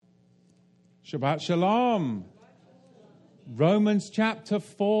Shabbat Shalom. Romans chapter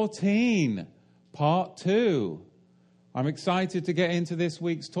 14, part 2. I'm excited to get into this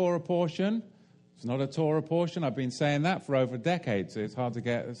week's Torah portion. It's not a Torah portion. I've been saying that for over a decade, so it's hard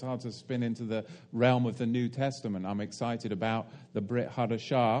to spin into the realm of the New Testament. I'm excited about the Brit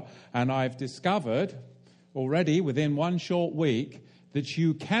Hadashah, and I've discovered already within one short week that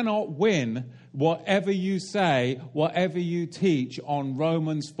you cannot win whatever you say, whatever you teach on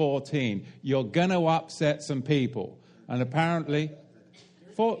Romans 14. You're going to upset some people. And apparently,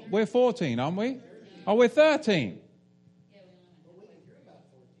 we're 14, aren't we? Oh, we're 13.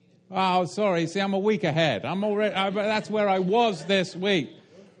 Oh, sorry. See, I'm a week ahead. That's where I was this week.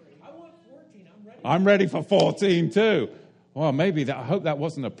 I want 14. I'm ready for 14 too. Well, maybe I hope that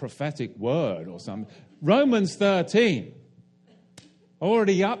wasn't a prophetic word or something. Romans 13.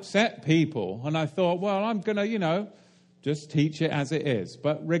 Already upset people. And I thought, well, I'm going to, just teach it as it is.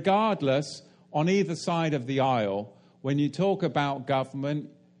 But regardless, on either side of the aisle, when you talk about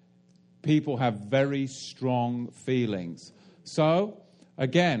government, people have very strong feelings. So,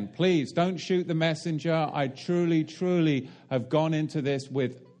 again, please don't shoot the messenger. I truly, truly have gone into this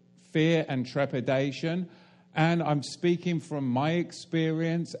with fear and trepidation. And I'm speaking from my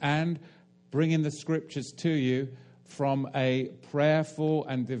experience and bringing the scriptures to you from a prayerful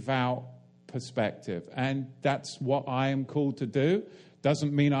and devout perspective. And that's what I am called to do.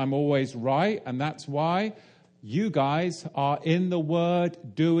 Doesn't mean I'm always right. And that's why you guys are in the Word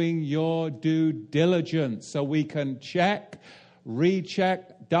doing your due diligence so we can check,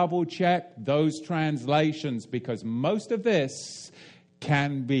 recheck, double check those translations, because most of this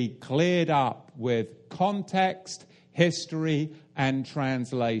can be cleared up with context, history, and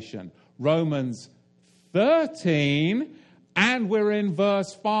translation. Romans 13, and we're in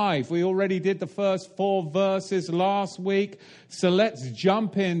verse 5. We already did the first 4 verses last week, so let's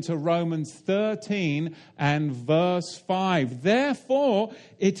jump into Romans 13 and verse 5. Therefore,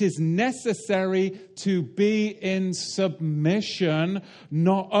 it is necessary to be in submission,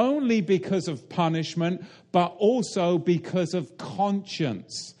 not only because of punishment, but also because of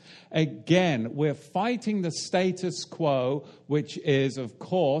conscience. Again, we're fighting the status quo, which is, of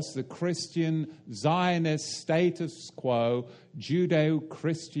course, the Christian Zionist status quo,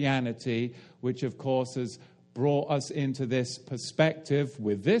 Judeo-Christianity, which, of course, has brought us into this perspective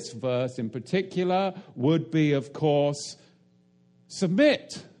with this verse in particular, would be, of course,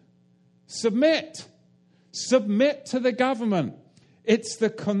 submit. Submit. Submit to the government. It's the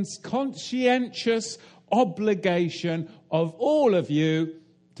conscientious obligation of all of you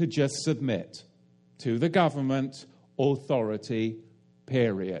to just submit to the government authority,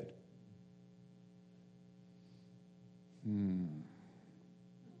 period.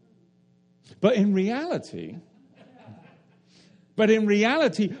 But in reality,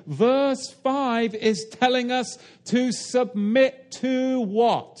 verse 5 is telling us to submit to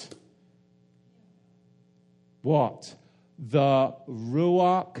what? What? The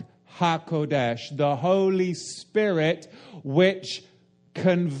Ruach HaKodesh, the Holy Spirit, which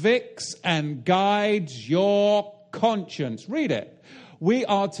convicts and guides your conscience. Read it. We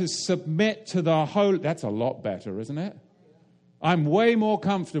are to submit to the Holy... That's a lot better, isn't it? I'm way more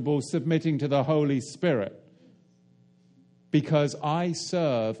comfortable submitting to the Holy Spirit because I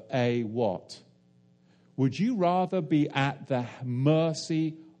serve a what? Would you rather be at the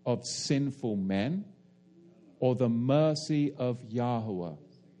mercy of sinful men or the mercy of Yahweh?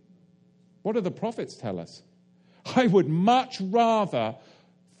 What do the prophets tell us? I would much rather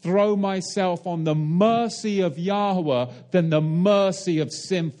throw myself on the mercy of Yahweh than the mercy of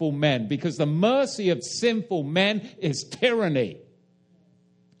sinful men, because the mercy of sinful men is tyranny.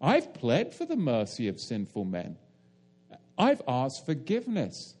 I've pled for the mercy of sinful men. I've asked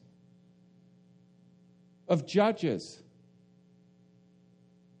forgiveness of judges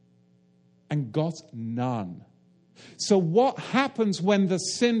and got none. So what happens when the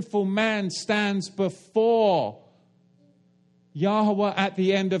sinful man stands before Yahweh at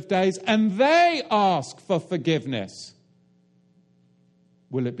the end of days and they ask for forgiveness?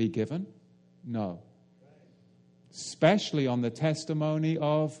 Will it be given? No. Especially on the testimony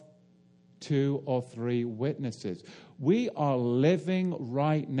of 2 or 3 witnesses. We are living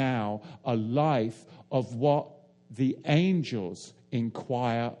right now a life of what the angels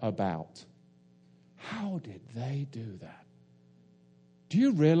inquire about. How did they do that? Do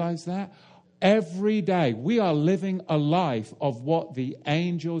you realize that? Every day we are living a life of what the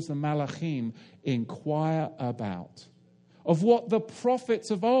angels, the Malachim, inquire about. Of what the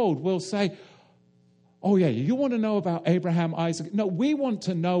prophets of old will say, Oh, yeah, you want to know about Abraham, Isaac? No, we want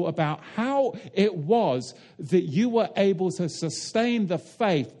to know about how it was that you were able to sustain the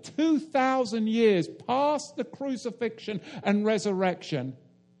faith 2,000 years past the crucifixion and resurrection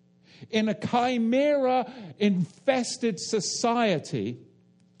in a chimera-infested society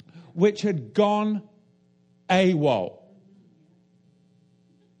which had gone AWOL.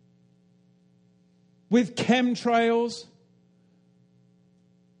 With chemtrails,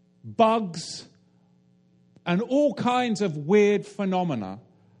 bugs, and all kinds of weird phenomena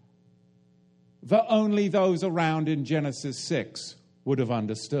that only those around in Genesis 6 would have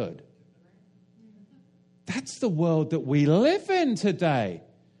understood. That's the world that we live in today.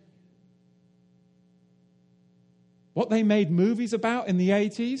 What they made movies about in the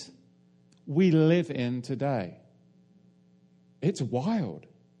 80s, we live in today. It's wild.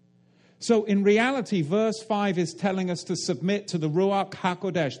 So in reality, verse 5 is telling us to submit to the Ruach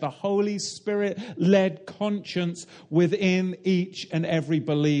HaKodesh, the Holy Spirit-led conscience within each and every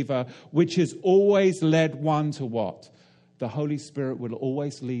believer, which has always led one to what? The Holy Spirit will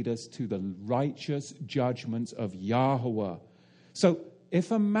always lead us to the righteous judgments of Yahweh. So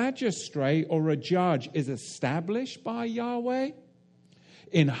if a magistrate or a judge is established by Yahweh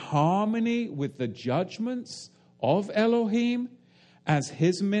in harmony with the judgments of Elohim, as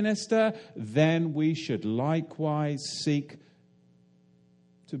his minister, then we should likewise seek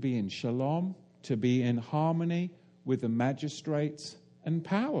to be in shalom, to be in harmony with the magistrates and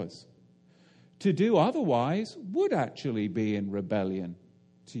powers. To do otherwise would actually be in rebellion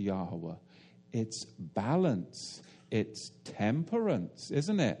to Yahweh. It's balance, it's temperance,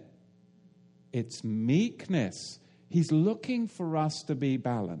 isn't it? It's meekness. He's looking for us to be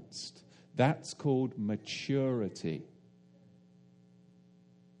balanced. That's called maturity.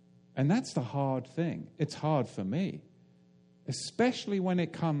 And that's the hard thing. It's hard for me, especially when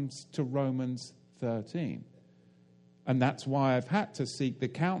it comes to Romans 13. And that's why I've had to seek the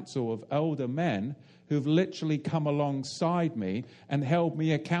counsel of elder men who've literally come alongside me and held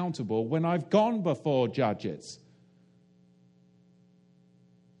me accountable when I've gone before judges.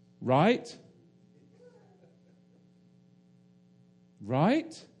 Right?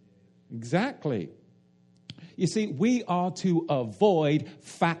 Right? Exactly. You see, we are to avoid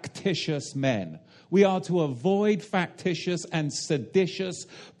factitious men. We are to avoid factitious and seditious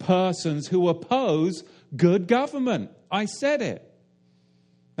persons who oppose good government. I said it.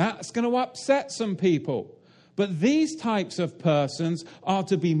 That's going to upset some people. But these types of persons are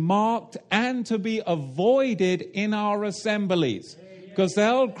to be marked and to be avoided in our assemblies. Because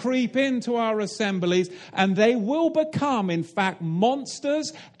they'll creep into our assemblies and they will become, in fact,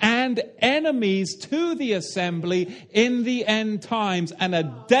 monsters and enemies to the assembly in the end times and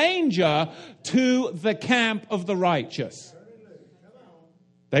a danger to the camp of the righteous.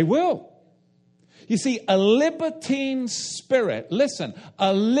 They will. You see, a libertine spirit, listen,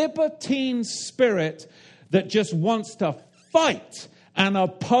 a libertine spirit that just wants to fight and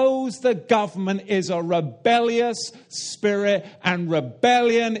oppose the government is a rebellious spirit, and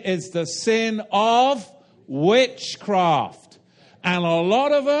rebellion is the sin of witchcraft. And a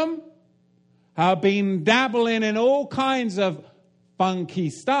lot of them have been dabbling in all kinds of funky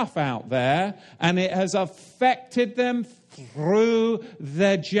stuff out there, and it has affected them through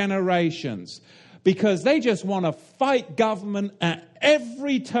their generations. Because they just want to fight government at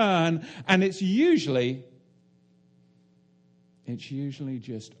every turn, and it's usually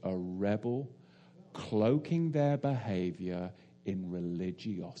just a rebel cloaking their behavior in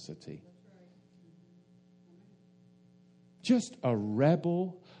religiosity. Just a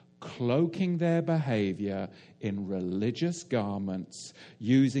rebel cloaking their behavior in religious garments,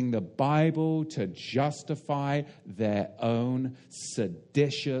 using the Bible to justify their own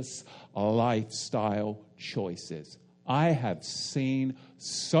seditious lifestyle choices. I have seen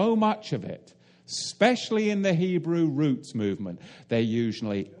so much of it, especially in the Hebrew roots movement. They're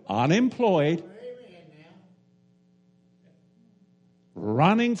usually unemployed,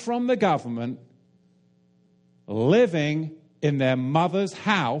 running from the government, living in their mother's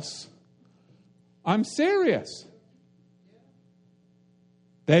house. I'm serious.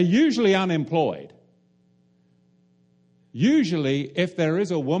 They're usually unemployed. Usually, if there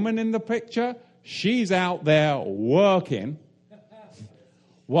is a woman in the picture, she's out there working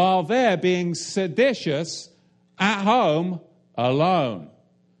while they're being seditious at home alone.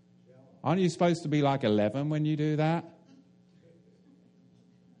 Aren't you supposed to be like 11 when you do that?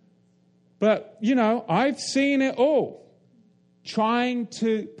 But, I've seen it all. Trying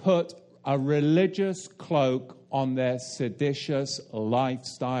to put a religious cloak on their seditious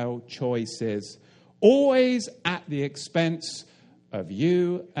lifestyle choices, always at the expense of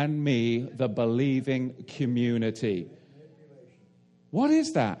you and me, the believing community. What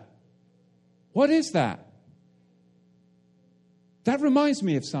is that? What is that? That reminds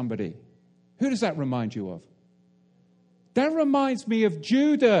me of somebody. Who does that remind you of? That reminds me of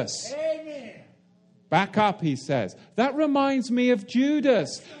Judas. Amen. Back up, he says. That reminds me of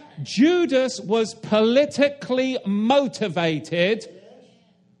Judas. Judas was politically motivated.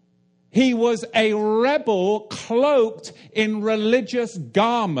 He was a rebel cloaked in religious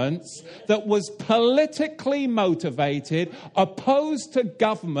garments that was politically motivated, opposed to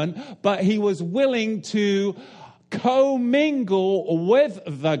government, but he was willing to commingle with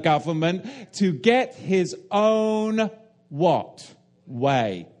the government to get his own what?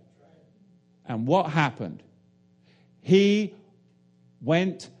 Way. And what happened? He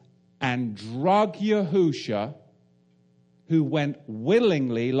went and drug Yahusha, who went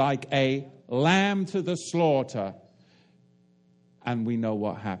willingly like a lamb to the slaughter. And we know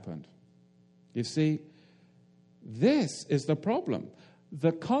what happened. You see, this is the problem.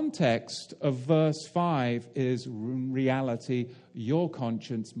 The context of verse 5 is in reality, your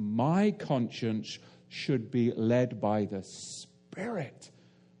conscience, my conscience should be led by the Spirit,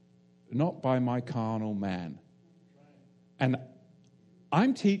 not by my carnal man. And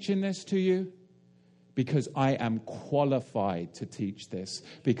I'm teaching this to you because I am qualified to teach this.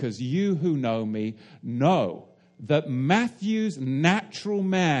 Because you who know me know that Matthew's natural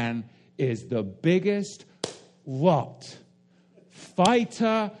man is the biggest what?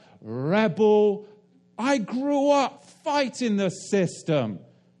 Fighter, rebel. I grew up fighting the system.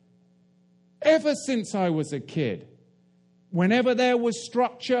 Ever since I was a kid. Whenever there was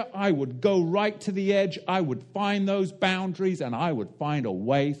structure, I would go right to the edge. I would find those boundaries and I would find a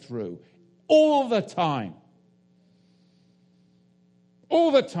way through. All the time.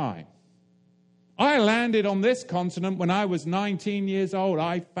 All the time. I landed on this continent when I was 19 years old.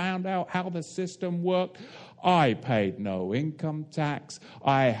 I found out how the system worked. I paid no income tax.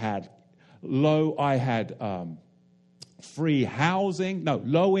 I had free housing. No,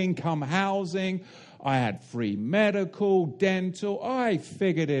 low-income housing. I had free medical, dental. I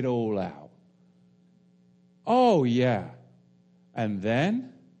figured it all out. Oh, yeah. And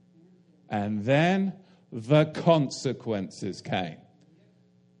then the consequences came.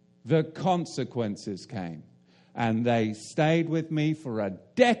 The consequences came. And they stayed with me for a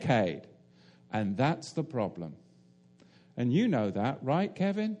decade. And that's the problem. And you know that, right,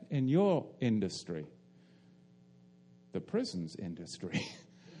 Kevin? In your industry. The prisons industry.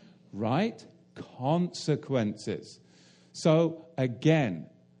 Right? Consequences. So, again,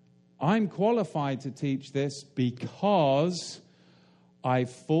 I'm qualified to teach this because I've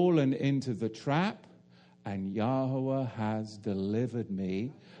fallen into the trap and Yahweh has delivered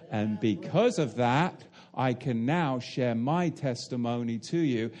me. And because of that, I can now share my testimony to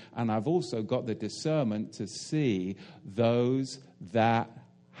you. And I've also got the discernment to see those that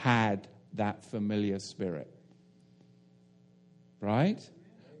had that familiar spirit. Right?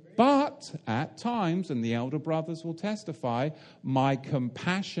 But at times, and the elder brothers will testify, my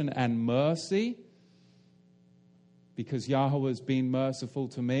compassion and mercy, because Yahweh has been merciful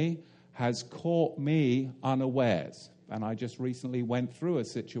to me, has caught me unawares. And I just recently went through a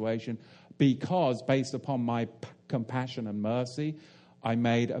situation because, based upon my compassion and mercy, I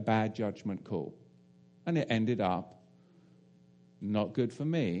made a bad judgment call. And it ended up not good for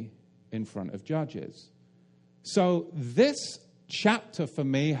me in front of judges. So this chapter for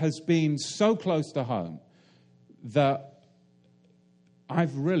me has been so close to home that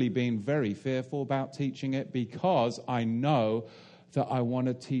I've really been very fearful about teaching it because I know that I want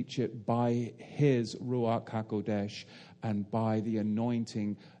to teach it by His Ruach HaKodesh and by the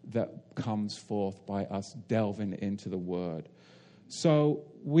anointing that comes forth by us delving into the Word. So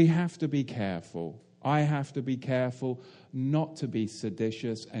we have to be careful. I have to be careful not to be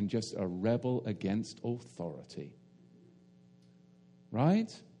seditious and just a rebel against authority.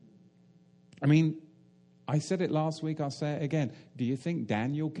 Right? I mean, I said it last week, I'll say it again. Do you think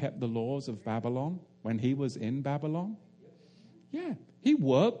Daniel kept the laws of Babylon when he was in Babylon? Yeah, he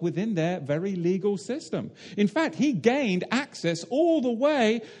worked within their very legal system. In fact, he gained access all the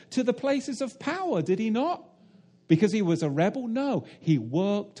way to the places of power, did he not? Because he was a rebel? No, he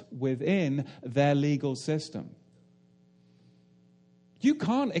worked within their legal system. You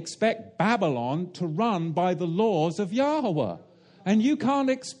can't expect Babylon to run by the laws of Yahweh. And you can't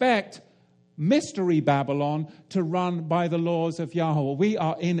expect Mystery Babylon to run by the laws of Yahweh. We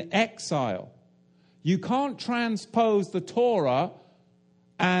are in exile. You can't transpose the Torah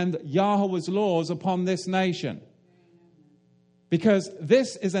and Yahweh's laws upon this nation. Because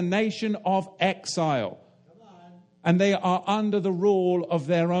this is a nation of exile. and they are under the rule of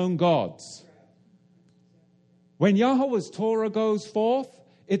their own gods. When Yahweh's Torah goes forth,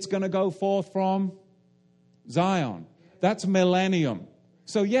 it's going to go forth from Zion. That's millennium.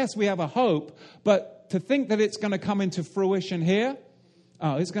 So yes, we have a hope, but to think that it's going to come into fruition here,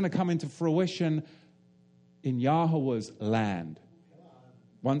 it's going to come into fruition in Yahweh's land.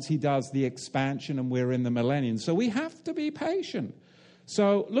 Once he does the expansion and we're in the millennium. So we have to be patient.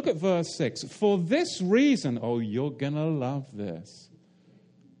 So look at verse 6. For this reason, you're going to love this.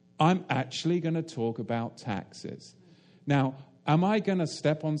 I'm actually going to talk about taxes. Now, am I going to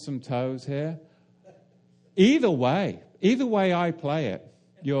step on some toes here? Either way I play it.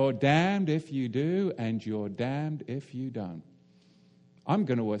 You're damned if you do, and you're damned if you don't. I'm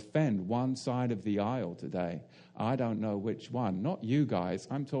going to offend one side of the aisle today. I don't know which one. Not you guys.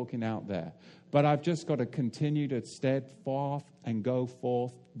 I'm talking out there. But I've just got to continue to steadfast and go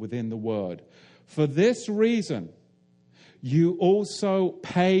forth within the word. For this reason, you also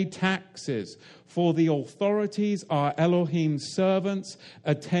pay taxes, for the authorities are Elohim's servants,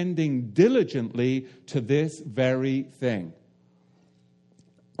 attending diligently to this very thing.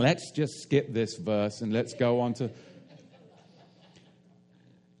 Let's just skip this verse and let's go on to...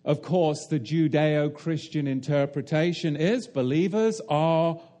 Of course, the Judeo-Christian interpretation is believers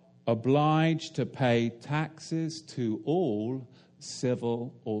are obliged to pay taxes to all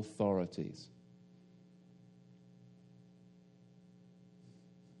civil authorities.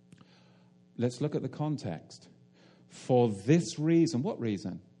 Let's look at the context. For this reason. What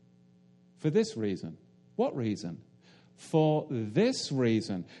reason? For this reason. What reason? For this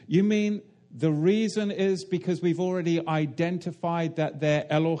reason. You mean the reason is because we've already identified that they're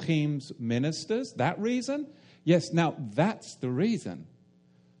Elohim's ministers? That reason? Yes, now that's the reason.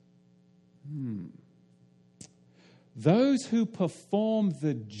 Those who perform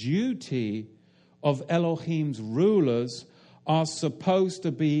the duty of Elohim's rulers are supposed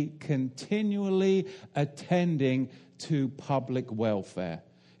to be continually attending to public welfare.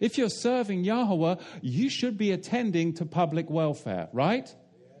 If you're serving Yahweh, you should be attending to public welfare, right?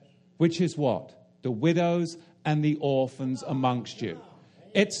 Yes. Which is what? The widows and the orphans amongst you.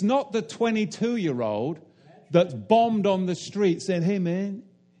 It's not the 22-year-old that's bombed on the street saying, hey man,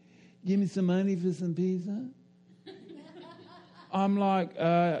 give me some money for some pizza. I'm like,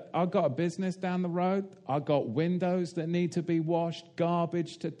 I've got a business down the road. I've got windows that need to be washed,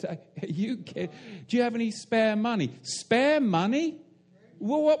 garbage to take. Do you have any spare money? Spare money?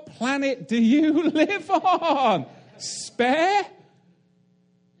 Well, what planet do you live on? Spare?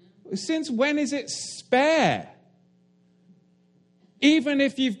 Since when is it spare? Even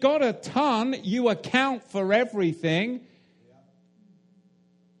if you've got a ton, you account for everything.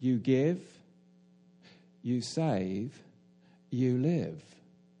 You give, you save, you live.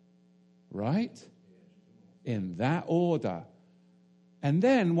 Right? In that order. And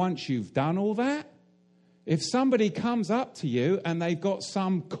then once you've done all that, if somebody comes up to you and they've got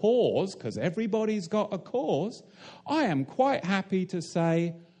some cause, because everybody's got a cause, I am quite happy to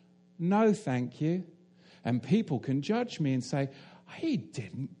say, no, thank you. And people can judge me and say, he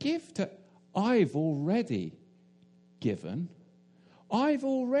didn't give to... I've already given. I've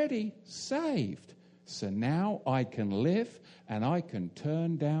already saved. So now I can live and I can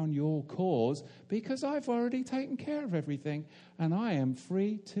turn down your cause because I've already taken care of everything and I am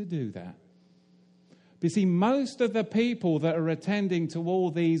free to do that. You see, most of the people that are attending to all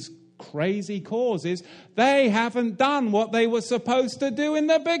these crazy causes, they haven't done what they were supposed to do in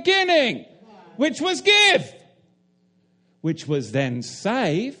the beginning, which was give, which was then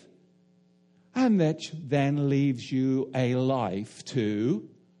save, and that then leaves you a life to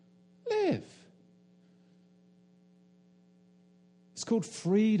live. It's called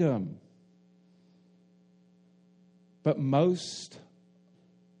freedom. But most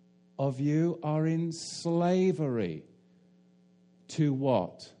of you are in slavery to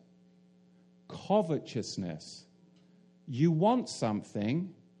what? Covetousness. You want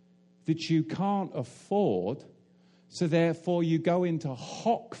something that you can't afford, so therefore you go into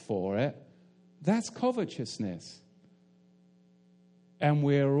hock for it. That's covetousness. And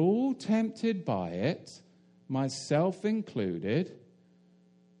we're all tempted by it, myself included,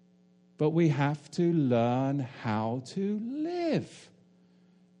 but we have to learn how to live.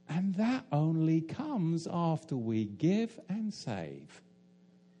 And that only comes after we give and save.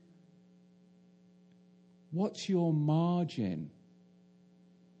 What's your margin?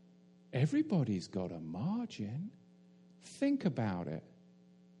 Everybody's got a margin. Think about it.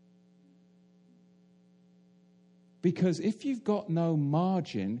 Because if you've got no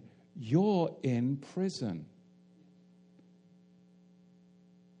margin, you're in prison.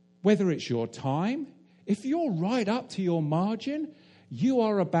 Whether it's your time, If you're right up to your margin, you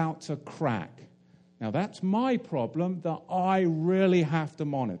are about to crack. Now, that's my problem that I really have to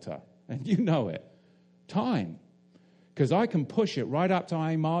monitor. And you know it. Time. Because I can push it right up to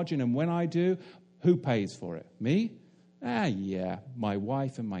my margin, and when I do, who pays for it? Me? Yeah, my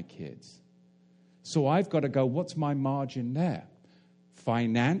wife and my kids. So I've got to go, what's my margin there?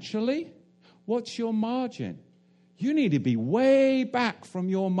 Financially, what's your margin? You need to be way back from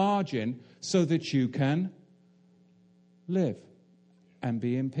your margin so that you can live and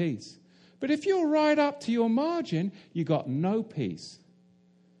be in peace. But if you're right up to your margin, you got no peace.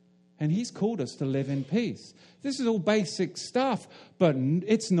 And he's called us to live in peace. This is all basic stuff, but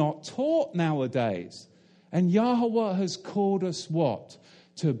it's not taught nowadays. And Yahweh has called us what?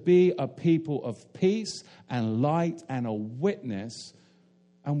 To be a people of peace and light and a witness.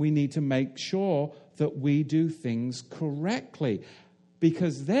 And we need to make sure that we do things correctly.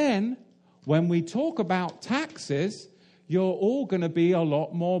 Because then, when we talk about taxes, you're all going to be a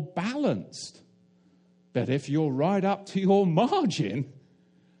lot more balanced. But if you're right up to your margin,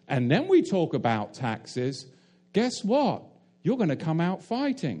 and then we talk about taxes, guess what? You're going to come out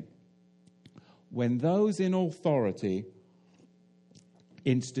fighting. When those in authority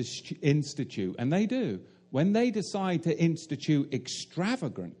institute, and they do, when they decide to institute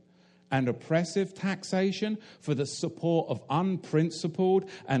extravagant and oppressive taxation for the support of unprincipled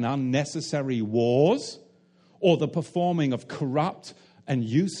and unnecessary wars, or the performing of corrupt and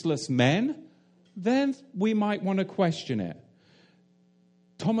useless men, then we might want to question it.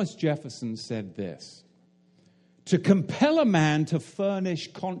 Thomas Jefferson said this: to compel a man to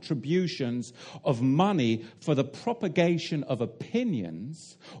furnish contributions of money for the propagation of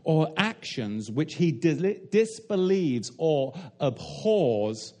opinions or actions which he disbelieves or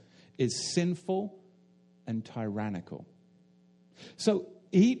abhors is sinful and tyrannical. So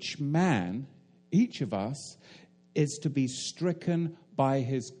each man, each of us, is to be stricken by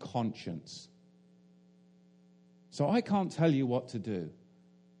his conscience. So I can't tell you what to do,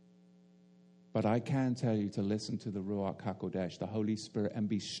 but I can tell you to listen to the Ruach HaKodesh, the Holy Spirit, and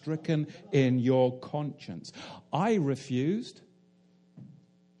be stricken in your conscience. I refused,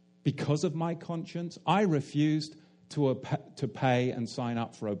 because of my conscience, I refused to pay and sign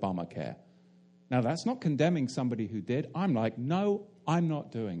up for Obamacare. Now, that's not condemning somebody who did. I'm like, no, I'm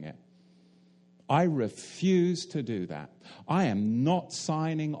not doing it. I refuse to do that. I am not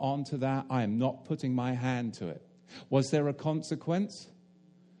signing on to that. I am not putting my hand to it. Was there a consequence?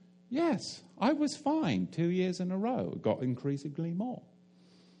 Yes, I was fined 2 years in a row. It got increasingly more.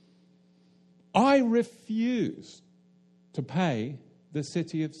 I refused to pay the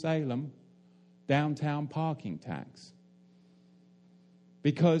city of Salem downtown parking tax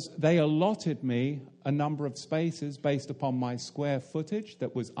because they allotted me a number of spaces based upon my square footage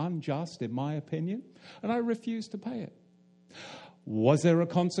that was unjust, in my opinion, and I refused to pay it. Was there a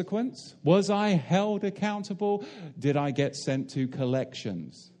consequence? Was I held accountable? Did I get sent to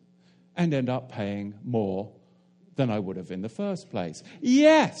collections and end up paying more than I would have in the first place?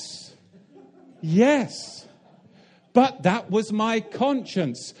 Yes. Yes. But that was my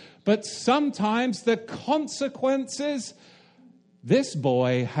conscience. But sometimes the consequences, this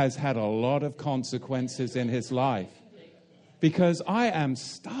boy has had a lot of consequences in his life because I am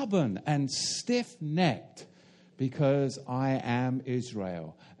stubborn and stiff-necked because I am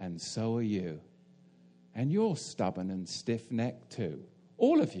Israel and so are you. And you're stubborn and stiff-necked too.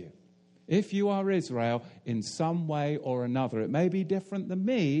 All of you. If you are Israel in some way or another, it may be different than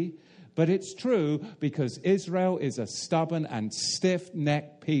me, but it's true because Israel is a stubborn and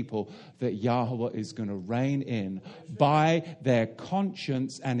stiff-necked people that Yahweh is going to rein in by their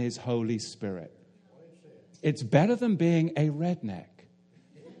conscience and his Holy Spirit. It's better than being a redneck.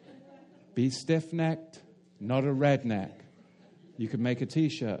 Be stiff-necked, not a redneck. You could make a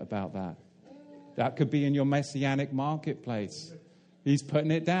T-shirt about that. That could be in your Messianic marketplace. He's putting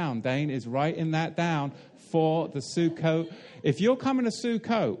it down. Dane is writing that down for the Sukkot. If you're coming to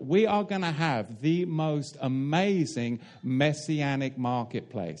Sukkot, we are going to have the most amazing Messianic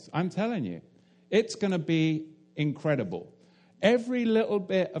marketplace. I'm telling you, it's going to be incredible. Every little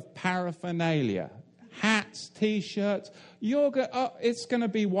bit of paraphernalia, hats, T-shirts, it's going to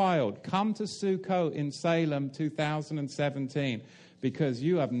be wild. Come to Sukkot in Salem 2017. Because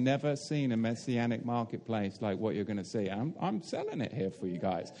you have never seen a Messianic marketplace like what you're going to see. I'm selling it here for you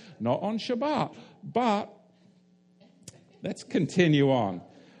guys. Not on Shabbat, but let's continue on.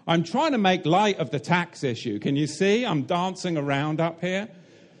 I'm trying to make light of the tax issue. Can you see? I'm dancing around up here.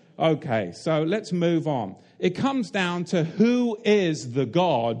 Okay, so let's move on. It comes down to who is the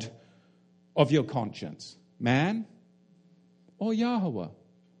God of your conscience? Man or Yahweh?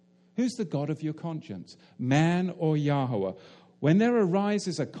 Who's the God of your conscience? Man or Yahweh? When there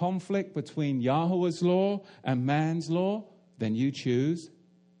arises a conflict between Yahweh's law and man's law, then you choose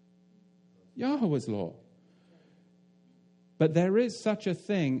Yahweh's law. But there is such a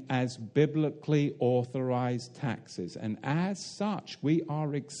thing as biblically authorized taxes, and as such, we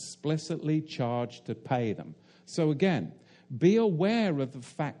are explicitly charged to pay them. So again, be aware of the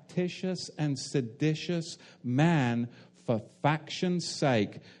factitious and seditious man for faction's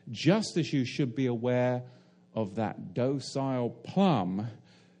sake, just as you should be aware of that docile plum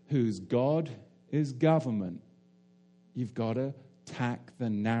whose God is government. You've got to tack the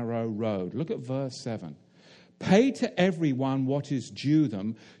narrow road. Look at verse 7. Pay to everyone what is due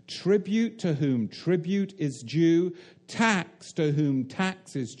them, tribute to whom tribute is due, tax to whom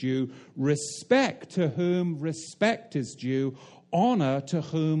tax is due, respect to whom respect is due, honor to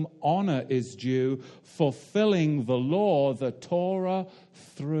whom honor is due, fulfilling the law, the Torah,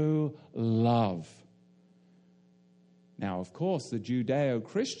 through love. Now, of course, the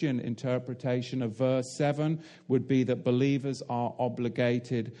Judeo-Christian interpretation of verse 7 would be that believers are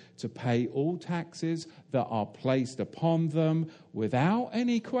obligated to pay all taxes that are placed upon them without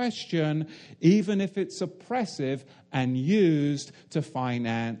any question, even if it's oppressive and used to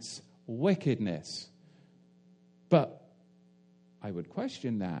finance wickedness. But I would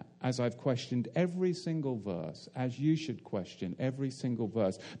question that, as I've questioned every single verse, as you should question every single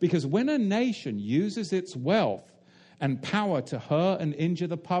verse. Because when a nation uses its wealth and power to hurt and injure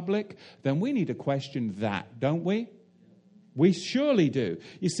the public, then we need to question that, don't we? We surely do.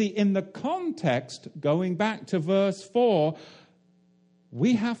 You see, in the context, going back to verse 4,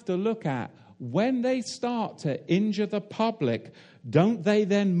 we have to look at when they start to injure the public, don't they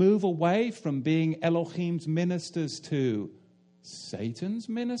then move away from being Elohim's ministers to Satan's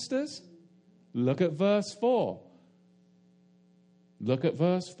ministers? Look at verse 4. Look at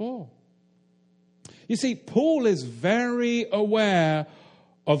verse 4. You see, Paul is very aware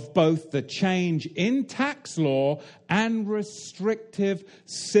of both the change in tax law and restrictive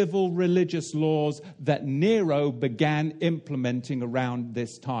civil religious laws that Nero began implementing around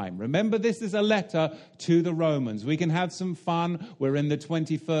this time. Remember, this is a letter to the Romans. We can have some fun. We're in the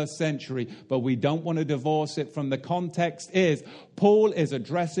 21st century, but we don't want to divorce it from the context. Paul is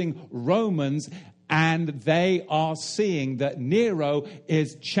addressing Romans, and they are seeing that Nero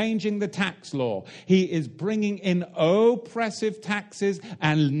is changing the tax law. He is bringing in oppressive taxes,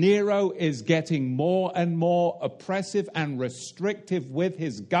 and Nero is getting more and more oppressive and restrictive with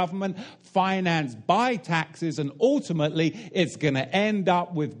his government, financed by taxes, and ultimately it's going to end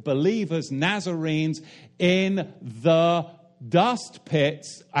up with believers, Nazarenes, in the dust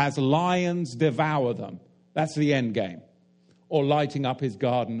pits as lions devour them. That's the end game. Or lighting up his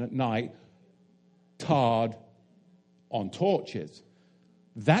garden at night, tarred on torches.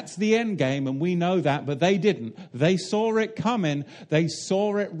 That's the end game, and we know that, but they didn't. They saw it coming. They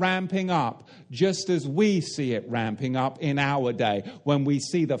saw it ramping up, just as we see it ramping up in our day. When we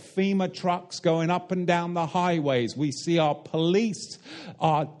see the FEMA trucks going up and down the highways, we see our police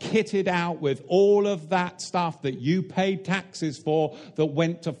are kitted out with all of that stuff that you paid taxes for that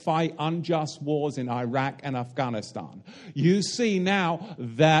went to fight unjust wars in Iraq and Afghanistan. You see now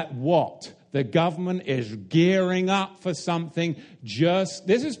that what? The government is gearing up for something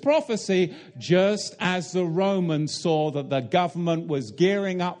this is prophecy, just as the Romans saw that the government was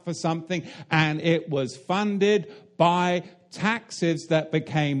gearing up for something, and it was funded by taxes that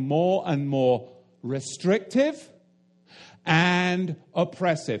became more and more restrictive and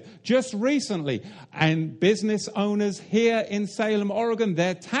oppressive. Just recently, and business owners here in Salem, Oregon,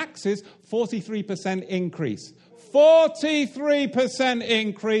 their taxes, 43% increase. 43%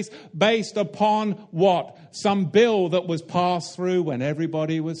 increase based upon what? Some bill that was passed through when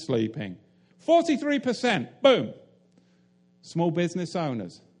everybody was sleeping. 43%. Boom. Small business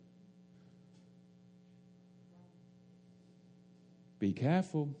owners. Be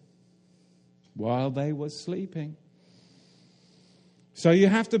careful. While they were sleeping. So you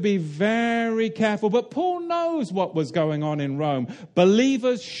have to be very careful. But Paul knows what was going on in Rome.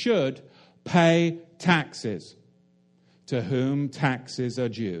 Believers should pay taxes. To whom taxes are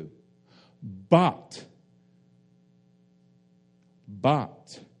due. But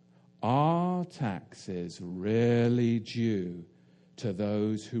are taxes really due to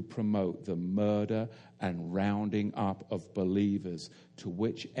those who promote the murder and rounding up of believers, to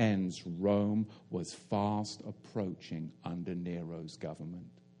which ends Rome was fast approaching under Nero's government?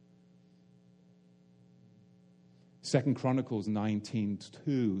 2 Chronicles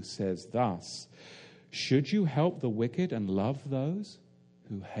 19:2 says thus, should you help the wicked and love those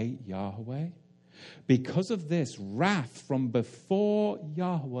who hate Yahweh? Because of this, wrath from before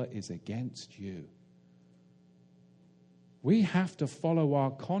Yahweh is against you. We have to follow our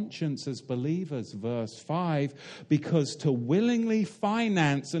conscience as believers, verse 5, because to willingly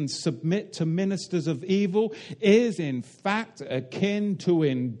finance and submit to ministers of evil is in fact akin to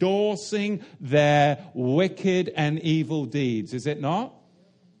endorsing their wicked and evil deeds, is it not?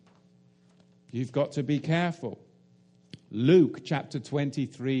 You've got to be careful. Luke chapter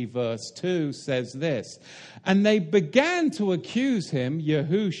 23 verse 2 says this, and they began to accuse him,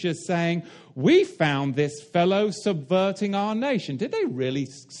 Yahusha, saying, we found this fellow subverting our nation. Did they really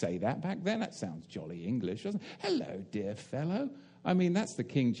say that back then? That sounds jolly English, doesn't it? Hello, dear fellow. I mean, that's the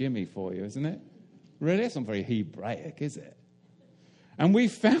King Jimmy for you, isn't it? Really? That's not very Hebraic, is it? And we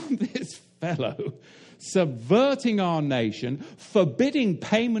found this fellow subverting our nation, forbidding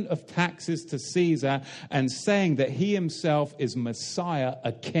payment of taxes to Caesar, and saying that he himself is Messiah,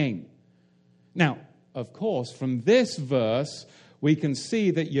 a king. Now, of course, from this verse, we can see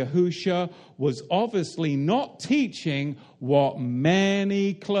that Yahusha was obviously not teaching what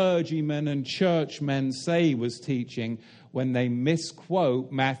many clergymen and churchmen say he was teaching when they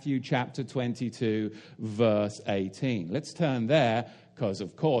misquote Matthew chapter 22, verse 18. Let's turn there, because,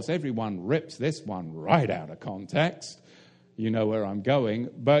 of course, everyone rips this one right out of context. You know where I'm going.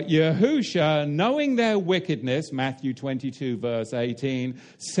 But Yahusha, knowing their wickedness, Matthew 22, verse 18,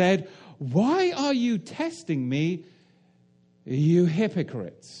 said, why are you testing me, you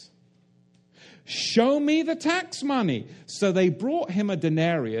hypocrites? Show me the tax money. So they brought him a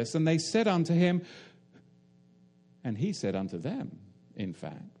denarius, and they said unto him, and he said unto them, in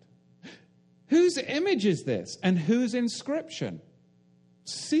fact, whose image is this, and whose inscription?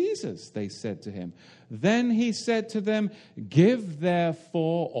 Caesar's, they said to him. Then he said to them, give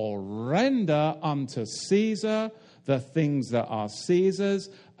therefore or render unto Caesar the things that are Caesar's,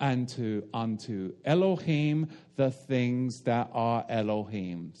 and unto Elohim the things that are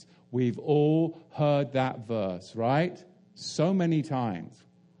Elohim's. We've all heard that verse, right? So many times.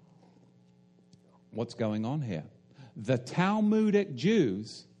 What's going on here? The Talmudic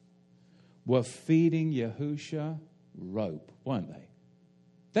Jews were feeding Yahusha rope, weren't they?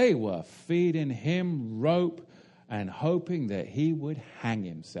 They were feeding him rope and hoping that he would hang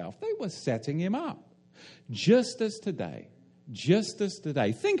himself. They were setting him up. Just as today.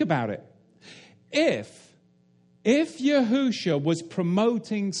 Think about it. If Yahusha was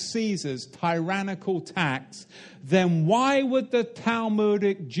promoting Caesar's tyrannical tax, then why would the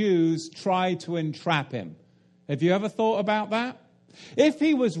Talmudic Jews try to entrap him? Have you ever thought about that? If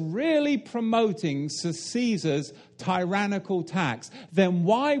he was really promoting Caesar's tyrannical tax, then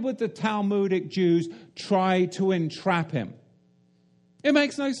why would the Talmudic Jews try to entrap him? It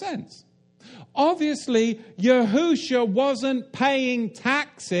makes no sense. Obviously, Yahusha wasn't paying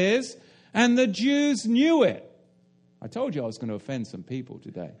taxes, and the Jews knew it. I told you I was going to offend some people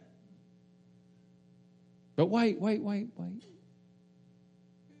today. But wait. If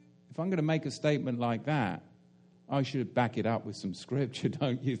I'm going to make a statement like that, I should back it up with some scripture,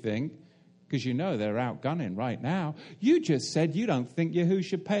 don't you think? Because you know they're outgunning right now. You just said you don't think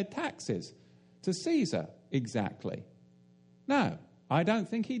Yahusha paid taxes to Caesar. Exactly. No, I don't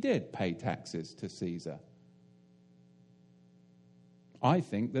think he did pay taxes to Caesar. I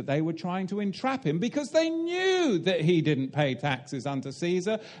think that they were trying to entrap him because they knew that he didn't pay taxes unto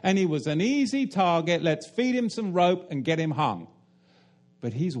Caesar and he was an easy target. Let's feed him some rope and get him hung.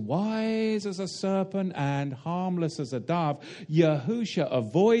 But he's wise as a serpent and harmless as a dove. Yahusha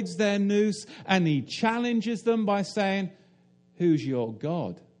avoids their noose and he challenges them by saying, who's your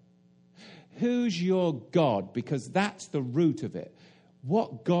God? Who's your God? Because that's the root of it.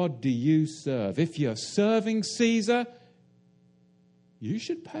 What God do you serve? If you're serving Caesar, you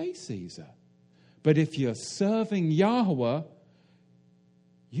should pay Caesar. But if you're serving Yahweh,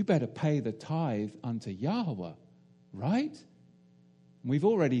 you better pay the tithe unto Yahweh, right? We've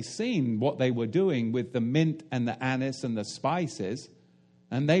already seen what they were doing with the mint and the anise and the spices,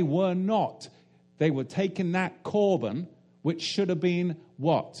 and they were not. They were taking that korban, which should have been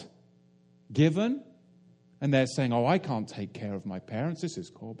what? Given? And they're saying, I can't take care of my parents. This is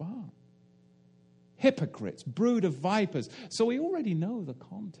korban. Hypocrites, brood of vipers. So we already know the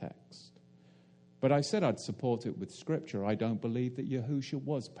context. But I said I'd support it with Scripture. I don't believe that Yahusha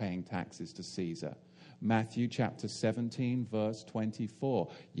was paying taxes to Caesar. Matthew chapter 17, verse 24.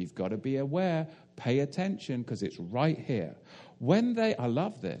 You've got to be aware. Pay attention because it's right here. I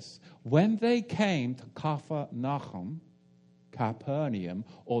love this. When they came to Capernaum,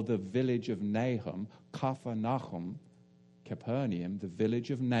 or the village of Nahum, Capernaum, the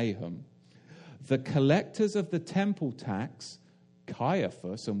village of Nahum, the collectors of the temple tax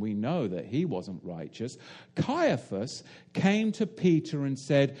Caiaphas, and we know that he wasn't righteous, Caiaphas came to Peter and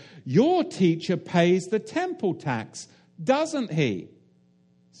said, "Your teacher pays the temple tax, doesn't he?"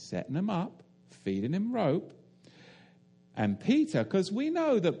 Setting him up, feeding him rope. And Peter, because we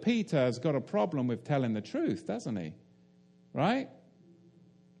know that Peter has got a problem with telling the truth, doesn't he? Right?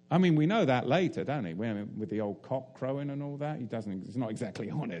 I mean, we know that later, don't we? With the old cock crowing and all that, he's not exactly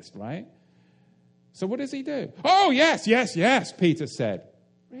honest, right? So what does he do? "Oh, yes, Peter said."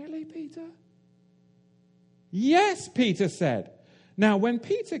 "Really, Peter?" "Yes," Peter said. Now, when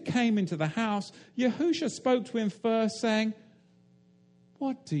Peter came into the house, Yahushua spoke to him first, saying,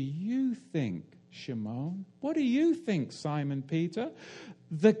 "What do you think, Shimon? What do you think, Simon Peter?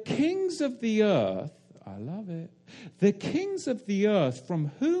 The kings of the earth," I love it, "the kings of the earth, from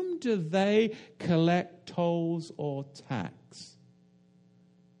whom do they collect tolls or tax?"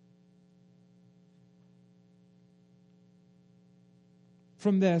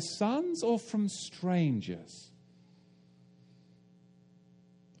 From their sons or from strangers?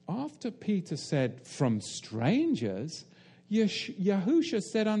 After Peter said, "From strangers," Yahushua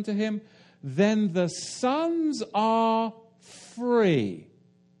said unto him, "Then the sons are free."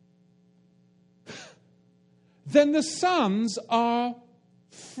 Then the sons are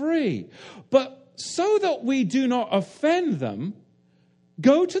free. But so that we do not offend them,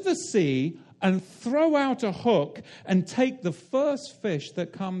 go to the sea and throw out a hook and take the first fish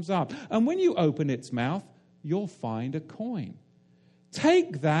that comes up. And when you open its mouth, you'll find a coin.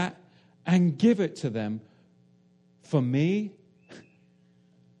 Take that and give it to them for me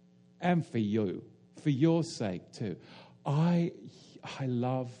and for you, for your sake too. I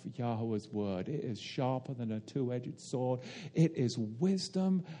love Yahweh's word. It is sharper than a two-edged sword. It is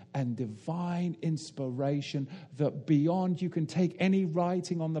wisdom and divine inspiration that beyond you can take any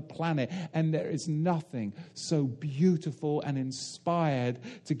writing on the planet, and there is nothing so beautiful and inspired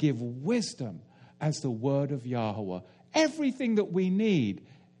to give wisdom as the word of Yahweh. Everything that we need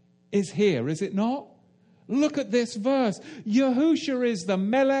is here, is it not? Look at this verse. Yahushua is the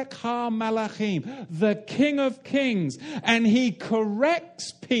Melech HaMelachim, the King of Kings. And he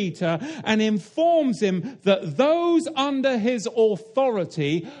corrects Peter and informs him that those under his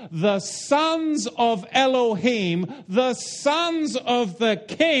authority, the sons of Elohim, the sons of the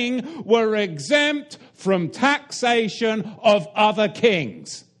king, were exempt from taxation of other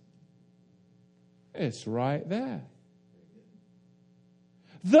kings. It's right there.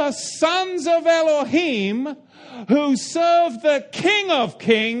 The sons of Elohim who serve the King of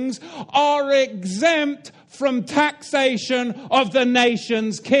Kings are exempt from taxation of the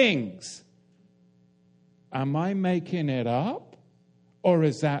nation's kings. Am I making it up? Or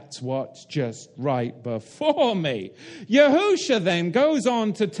is that what's just right before me? Yahushua then goes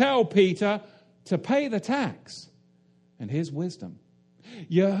on to tell Peter to pay the tax. And here's wisdom.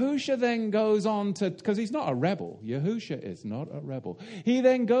 Yahushua then goes on to, because he's not a rebel. Yahushua is not a rebel. He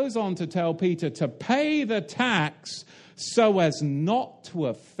then goes on to tell Peter to pay the tax so as not to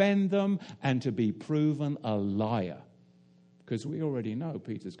offend them and to be proven a liar. Because we already know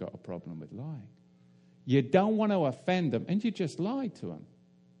Peter's got a problem with lying. You don't want to offend them, and you just lied to them.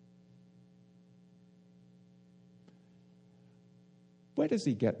 Where does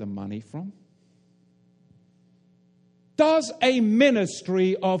he get the money from? Does a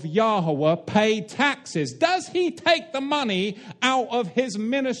ministry of Yahweh pay taxes? Does he take the money out of his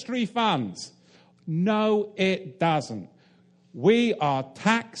ministry funds? No, it doesn't. We are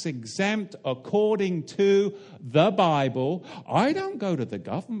tax exempt according to the Bible. I don't go to the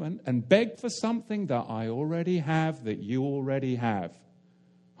government and beg for something that I already have, that you already have.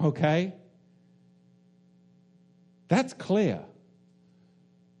 Okay? That's clear.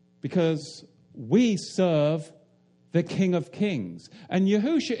 Because we serve the King of Kings. And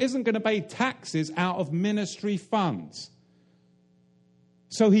Yahushua isn't going to pay taxes out of ministry funds.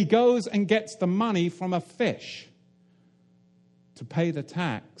 So he goes and gets the money from a fish to pay the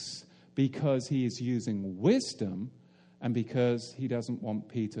tax because he is using wisdom and because he doesn't want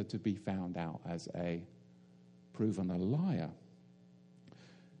Peter to be found out as a proven a liar.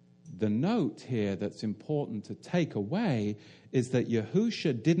 The note here that's important to take away is that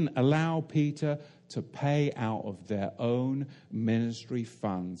Yahushua didn't allow Peter to pay out of their own ministry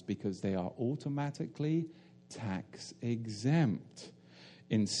funds because they are automatically tax exempt.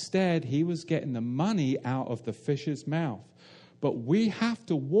 Instead, he was getting the money out of the fish's mouth. But we have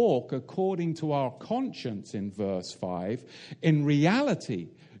to walk according to our conscience in verse 5. In reality,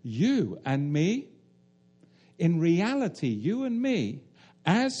 you and me,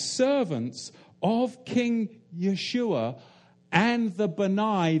 as servants of King Yeshua and the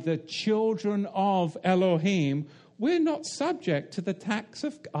Benai, the children of Elohim, we're not subject to the tax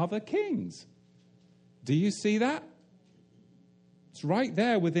of other kings. Do you see that? It's right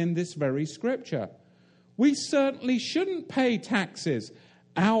there within this very scripture. We certainly shouldn't pay taxes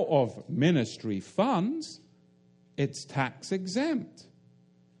out of ministry funds. It's tax exempt.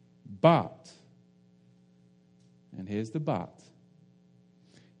 But, and here's the but,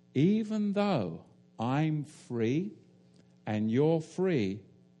 even though I'm free and you're free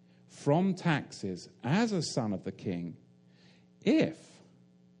from taxes as a son of the king, if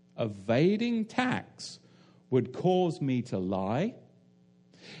evading tax would cause me to lie,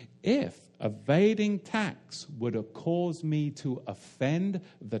 if evading tax would have caused me to offend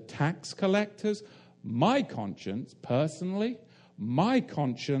the tax collectors, my conscience, personally, my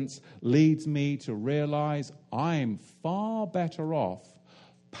conscience leads me to realize I'm far better off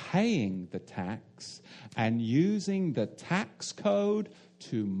paying the tax and using the tax code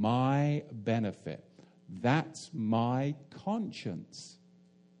to my benefit. That's my conscience.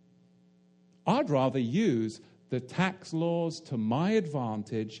 I'd rather use the tax laws to my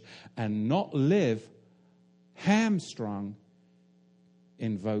advantage and not live hamstrung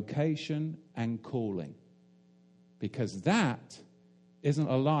in vocation and calling, because that isn't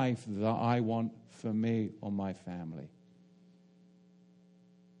a life that I want for me or my family.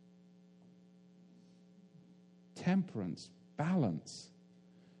 Temperance, balance.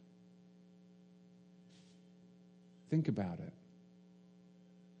 Think about it.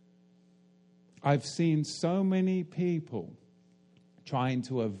 I've seen so many people trying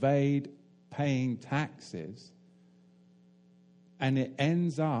to evade paying taxes, and it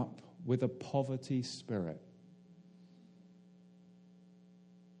ends up with a poverty spirit.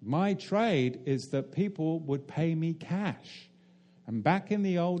 My trade is that people would pay me cash. And back in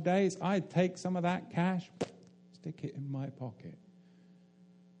the old days, I'd take some of that cash, stick it in my pocket.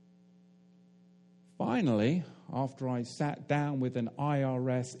 Finally, after I sat down with an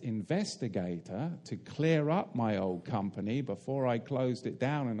IRS investigator to clear up my old company before I closed it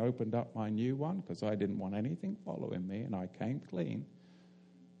down and opened up my new one, because I didn't want anything following me and I came clean,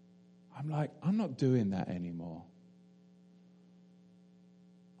 I'm like, I'm not doing that anymore.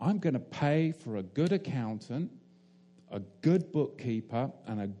 I'm going to pay for a good accountant, a good bookkeeper,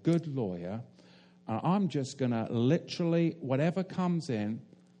 and a good lawyer, and I'm just going to literally, whatever comes in,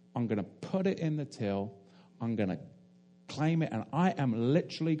 I'm going to put it in the till, I'm going to claim it, and I am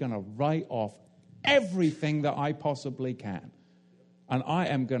literally going to write off everything that I possibly can. And I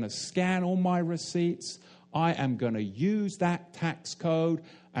am going to scan all my receipts, I am going to use that tax code,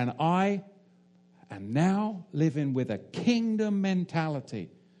 and I am now living with a kingdom mentality.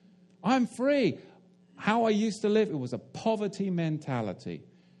 I'm free. How I used to live, it was a poverty mentality.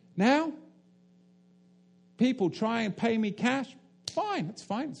 Now, people try and pay me cash. Fine, it's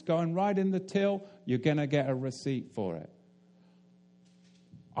fine. It's going right in the till. You're going to get a receipt for it.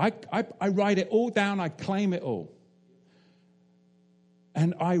 I write it all down. I claim it all.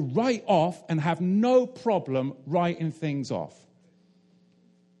 And I write off and have no problem writing things off.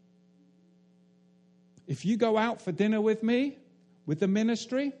 If you go out for dinner with me, with the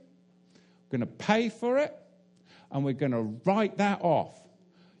ministry, we're going to pay for it, and we're going to write that off.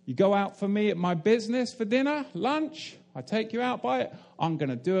 You go out for me at my business for dinner, lunch, I take you out by it, I'm going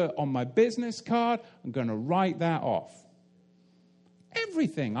to do it on my business card, I'm going to write that off.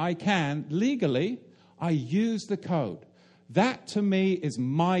 Everything I can, legally, I use the code. That, to me, is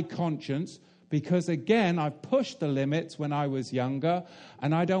my conscience, because, again, I've pushed the limits when I was younger,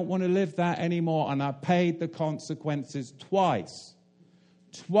 and I don't want to live that anymore, and I paid the consequences twice.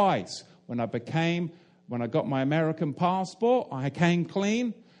 Twice. When I got my American passport, I came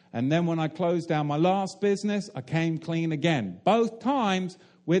clean. And then when I closed down my last business, I came clean again. Both times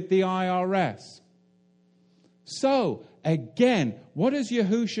with the IRS. So, again, what does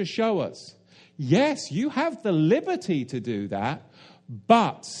Yahushua show us? Yes, you have the liberty to do that,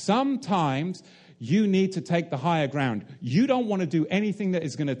 but sometimes you need to take the higher ground. You don't want to do anything that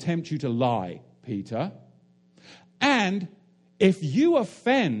is going to tempt you to lie, Peter. And if you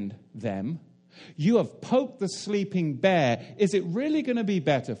offend them, you have poked the sleeping bear. Is it really going to be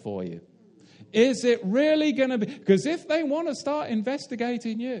better for you? Is it really going to be? Because if they want to start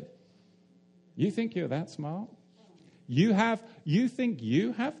investigating you, you think you're that smart? You think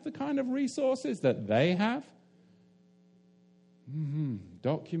you have the kind of resources that they have?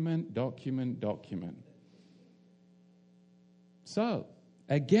 Document. So,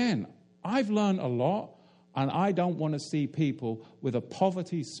 again, I've learned a lot. And I don't want to see people with a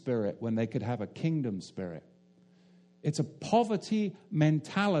poverty spirit when they could have a kingdom spirit. It's a poverty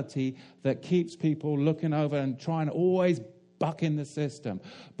mentality that keeps people looking over and trying to always bucking the system.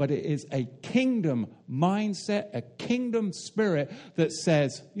 But it is a kingdom mindset, a kingdom spirit that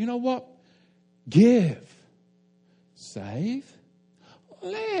says, you know what? Give, save,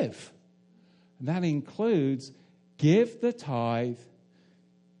 live. And that includes give the tithe,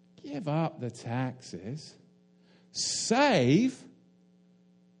 give up the taxes, save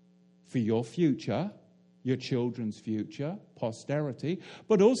for your future, your children's future, posterity,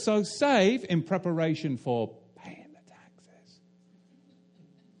 but also save in preparation for paying the taxes.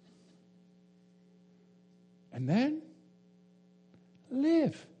 And then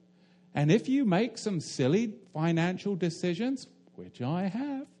live. And if you make some silly financial decisions, which I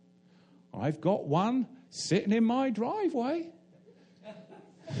have, I've got one sitting in my driveway.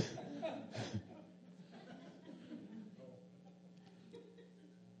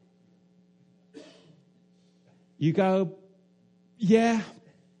 You go, yeah,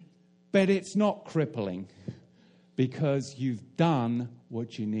 but it's not crippling because you've done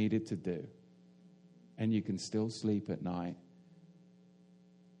what you needed to do. And you can still sleep at night.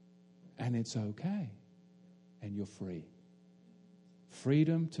 And it's okay. And you're free.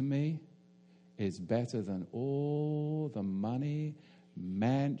 Freedom to me is better than all the money,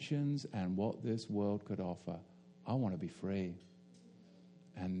 mansions, and what this world could offer. I want to be free.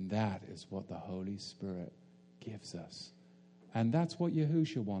 And that is what the Holy Spirit gives us. And that's what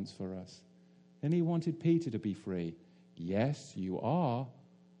Yahushua wants for us. And he wanted Peter to be free. Yes, you are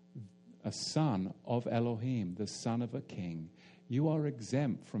a son of Elohim, the son of a king. You are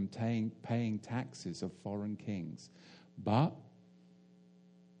exempt from paying taxes of foreign kings. But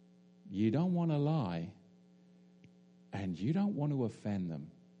you don't want to lie, and you don't want to offend them.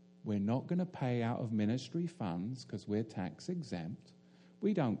 We're not going to pay out of ministry funds because we're tax exempt.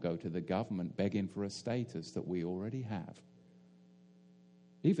 We don't go to the government begging for a status that we already have.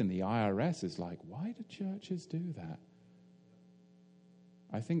 Even the IRS is like, why do churches do that?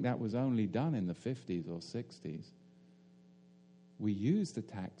 I think that was only done in the 50s or 60s. We use the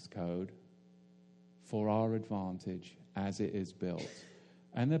tax code for our advantage as it is built.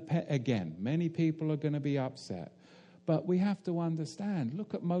 And again, many people are going to be upset. But we have to understand,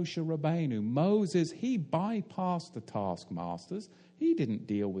 look at Moshe Rabbeinu. Moses, he bypassed the taskmasters. He didn't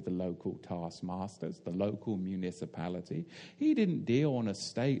deal with the local taskmasters, the local municipality. He didn't deal on a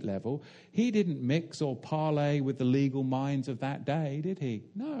state level. He didn't mix or parlay with the legal minds of that day, did he?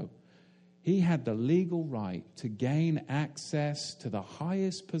 No. He had the legal right to gain access to the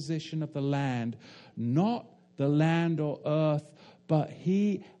highest position of the land, not the land or earth, but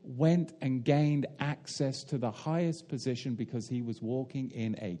he went and gained access to the highest position because he was walking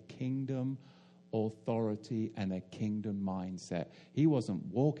in a kingdom authority and a kingdom mindset. He wasn't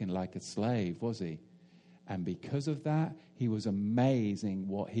walking like a slave, was he? And because of that, he was amazing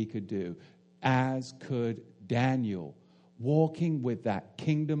what he could do, as could Daniel. Walking with that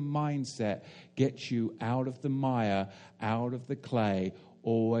kingdom mindset gets you out of the mire, out of the clay.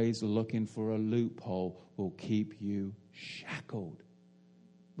 Always looking for a loophole will keep you shackled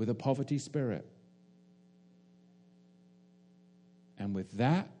with a poverty spirit. And with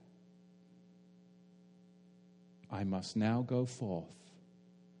that, I must now go forth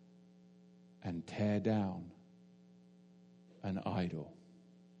and tear down an idol.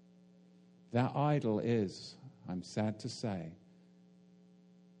 That idol is, I'm sad to say,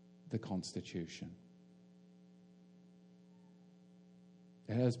 the Constitution.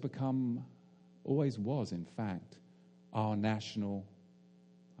 It has become, always was in fact, our national,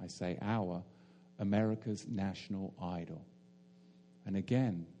 I say our, America's national idol. And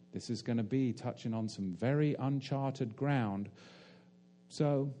again, this is going to be touching on some very uncharted ground.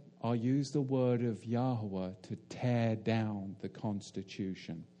 So I'll use the word of Yahweh to tear down the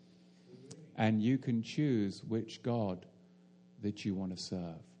Constitution. And you can choose which God that you want to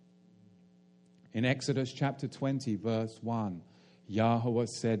serve. In Exodus chapter 20, verse 1, Yahweh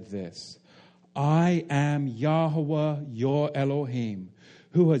said this, I am Yahweh, your Elohim,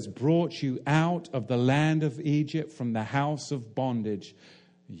 who has brought you out of the land of Egypt from the house of bondage.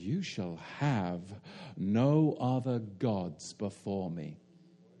 You shall have no other gods before me.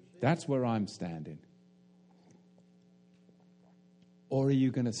 That's where I'm standing. Or are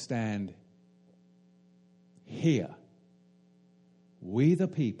you going to stand here? We the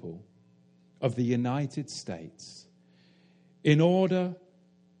people of the United States, in order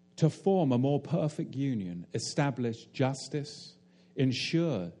to form a more perfect union, establish justice,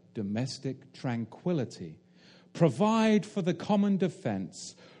 ensure domestic tranquility, provide for the common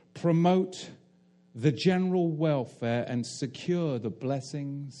defense, promote the general welfare, and secure the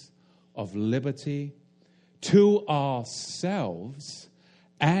blessings of liberty to ourselves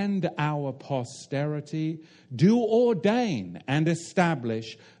and our posterity do ordain and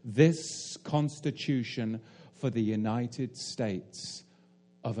establish this Constitution for the United States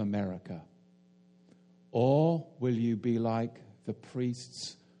of America? Or will you be like the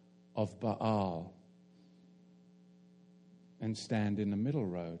priests of Baal and stand in the middle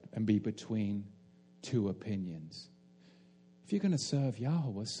road and be between two opinions? If you're going to serve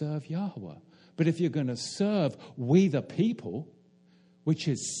Yahweh, serve Yahweh. But if you're going to serve we the people, which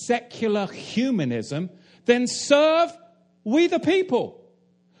is secular humanism, then serve we the people.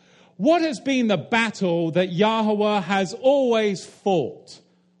 What has been the battle that Yahweh has always fought?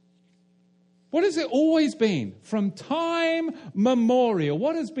 What has it always been? From time memorial,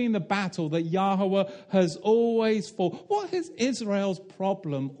 what has been the battle that Yahweh has always fought? What has Israel's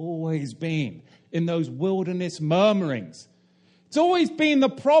problem always been in those wilderness murmurings? It's always been the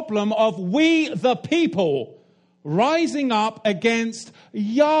problem of we the people rising up against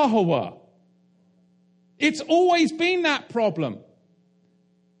Yahweh. It's always been that problem.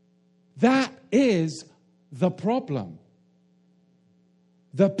 That is the problem.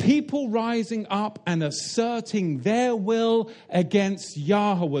 The people rising up and asserting their will against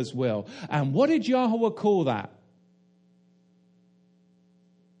Yahweh's will. And what did Yahweh call that?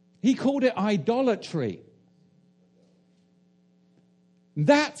 He called it idolatry.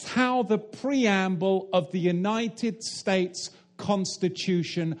 That's how the preamble of the United States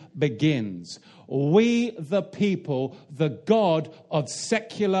Constitution begins. We the people, the God of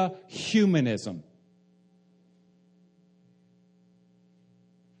secular humanism.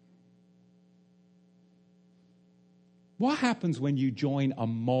 What happens when you join a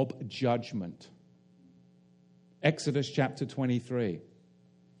mob judgment? Exodus chapter 23.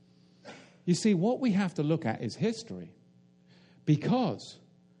 You see, what we have to look at is history. Because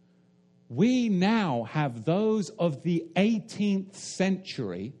we now have those of the 18th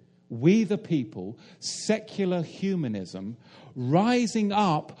century, we the people, secular humanism, rising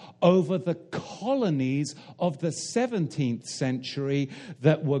up over the colonies of the 17th century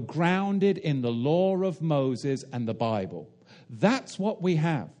that were grounded in the law of Moses and the Bible. That's what we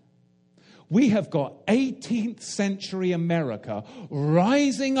have. We have got 18th century America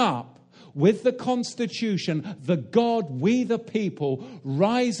rising up with the Constitution, the God, we the people,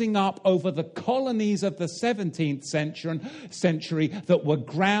 rising up over the colonies of the 17th century that were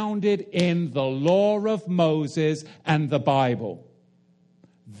grounded in the law of Moses and the Bible.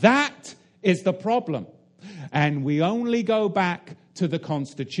 That is the problem. And we only go back to the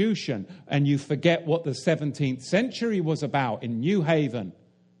Constitution, and you forget what the 17th century was about in New Haven,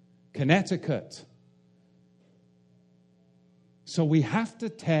 Connecticut. So we have to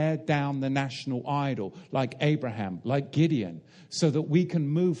tear down the national idol like Abraham, like Gideon, so that we can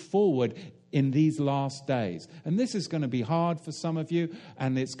move forward in these last days. And this is going to be hard for some of you,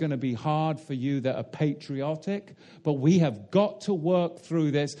 and it's going to be hard for you that are patriotic. But we have got to work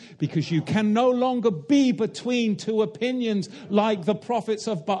through this, because you can no longer be between two opinions like the prophets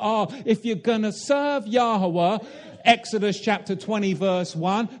of Baal. If you're going to serve Yahweh, Exodus chapter 20 verse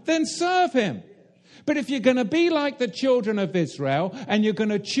 1, then serve him. But if you're going to be like the children of Israel and you're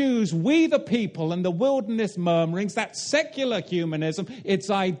going to choose we the people and the wilderness murmurings, that's secular humanism, it's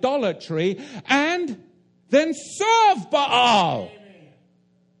idolatry, and then serve Baal.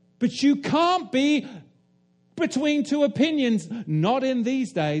 But you can't be between two opinions, not in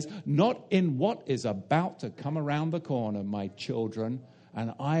these days, not in what is about to come around the corner, my children.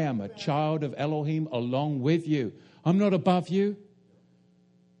 And I am a child of Elohim along with you. I'm not above you.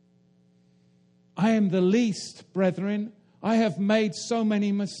 I am the least, brethren. I have made so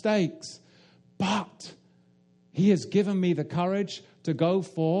many mistakes. But he has given me the courage to go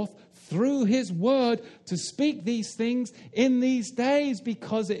forth through his word to speak these things in these days,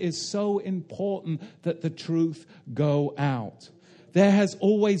 because it is so important that the truth go out. There has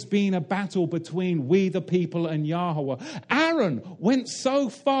always been a battle between we the people and Yahweh. Aaron went so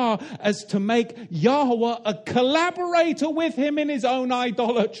far as to make Yahweh a collaborator with him in his own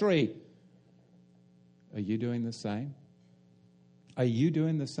idolatry. Are you doing the same? Are you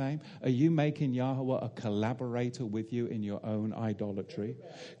doing the same? Are you making Yahweh a collaborator with you in your own idolatry?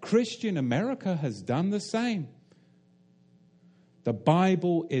 Christian America has done the same. The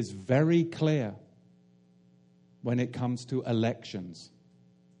Bible is very clear when it comes to elections.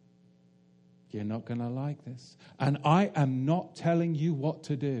 You're not going to like this. And I am not telling you what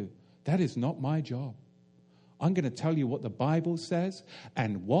to do. That is not my job. I'm going to tell you what the Bible says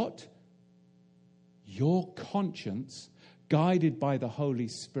and what your conscience, guided by the Holy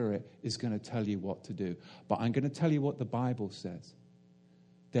Spirit, is going to tell you what to do. But I'm going to tell you what the Bible says.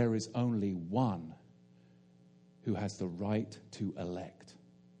 There is only one who has the right to elect.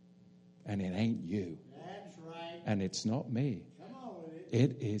 And it ain't you. That's right. And it's not me. Come on with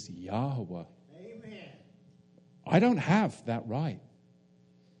it. It is Yahweh. Amen. I don't have that right.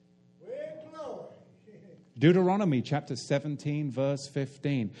 Well, glory. Deuteronomy chapter 17, verse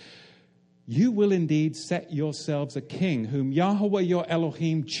 15. You will indeed set yourselves a king whom Yahweh your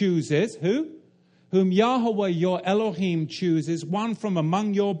Elohim chooses. Who? Whom Yahweh your Elohim chooses, one from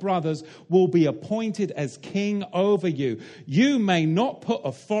among your brothers, will be appointed as king over you. You may not put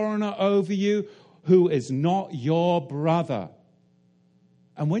a foreigner over you who is not your brother.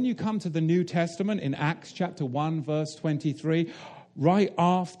 And when you come to the New Testament in Acts chapter 1, verse 23, right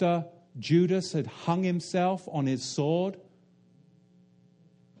after Judas had hung himself on his sword,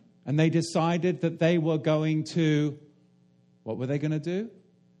 and they decided that they were going to, what were they going to do?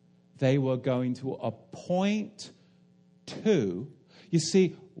 They were going to appoint two. You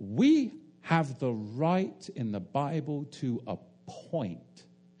see, we have the right in the Bible to appoint.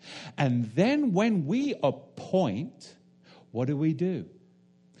 And then when we appoint, what do?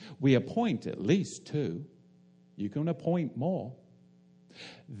 We appoint at least two. You can appoint more.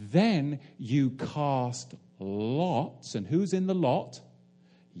 Then you cast lots. And who's in the lot?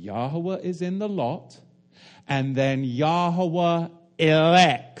 Yahweh is in the lot. And then Yahweh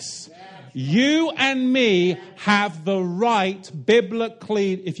elects. You and me have the right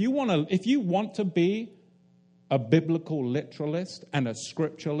biblically. If you want to be a biblical literalist and a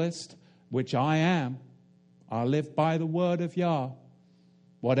scripturalist, which I am, I live by the word of Yah.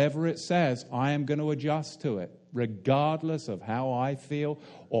 Whatever it says, I am going to adjust to it, regardless of how I feel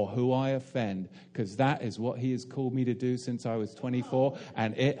or who I offend, because that is what he has called me to do since I was 24,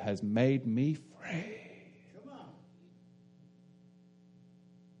 and it has made me free.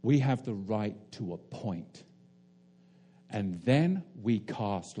 We have the right to appoint. And then we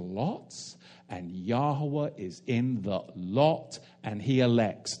cast lots, and Yahweh is in the lot, and he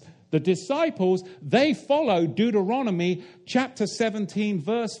elects. The disciples, they followed Deuteronomy chapter 17,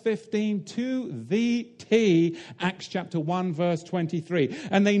 verse 15 to the T, Acts chapter 1, verse 23.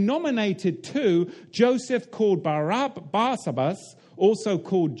 And they nominated two, Joseph called Barsabbas, also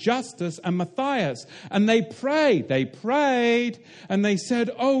called Justus, and Matthias. And they prayed, and they said,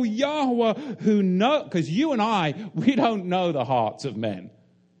 oh Yahweh, who know, because you and I, we don't know the hearts of men.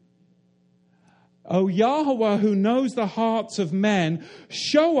 O Yahweh, who knows the hearts of men,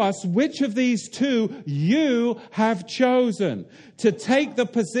 show us which of these two you have chosen to take the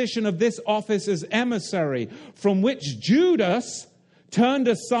position of this office as emissary, from which Judas turned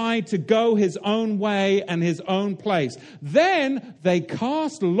aside to go his own way and his own place. Then they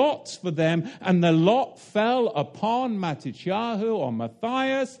cast lots for them, and the lot fell upon Mattityahu or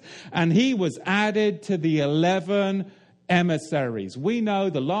Matthias, and he was added to the 11 emissaries. We know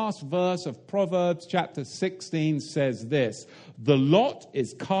the last verse of Proverbs chapter 16 says this: the lot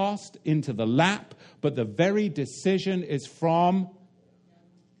is cast into the lap, but the very decision is from.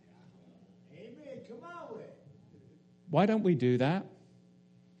 Amen. Come on with it. Why don't we do that?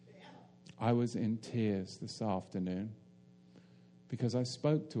 I was in tears this afternoon because I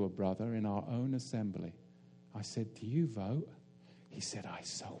spoke to a brother in our own assembly. I said, do you vote? He said, I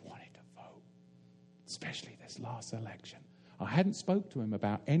so wanted to vote, especially this last election. I hadn't spoke to him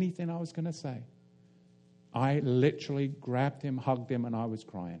about anything I was going to say. I literally grabbed him, hugged him, and I was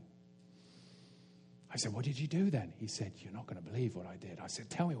crying. I said, what did you do then? He said, you're not going to believe what I did. I said,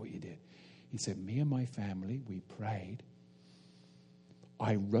 tell me what you did. He said, me and my family, we prayed.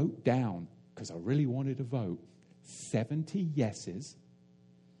 I wrote down, because I really wanted to vote, 70 yeses,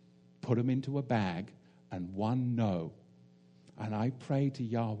 put them into a bag, and 1 no. And I prayed to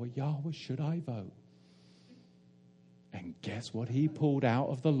Yahweh, Yahweh, should I vote? And guess what he pulled out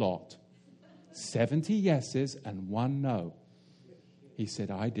of the lot? 70 yeses and 1 no. He said,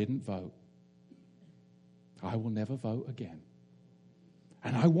 I didn't vote. I will never vote again.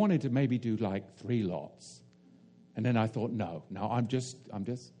 And I wanted to maybe do like 3 lots. And then I thought, no, I'm just. I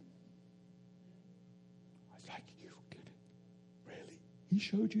was like, you kidding? Really? He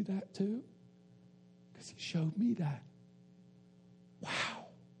showed you that too? Because he showed me that. Wow.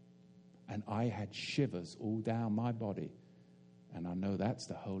 And I had shivers all down my body. And I know that's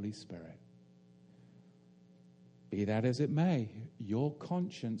the Holy Spirit. Be that as it may, your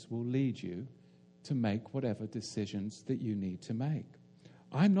conscience will lead you to make whatever decisions that you need to make.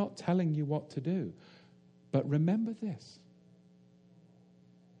 I'm not telling you what to do. But remember this.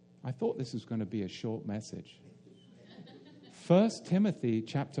 I thought this was going to be a short message. 1 Timothy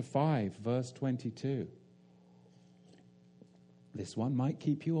chapter 5, verse 22. This one might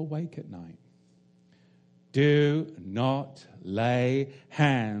keep you awake at night. Do not lay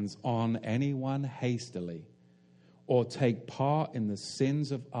hands on anyone hastily or take part in the sins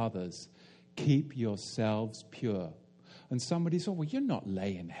of others. Keep yourselves pure. And somebody said, well, you're not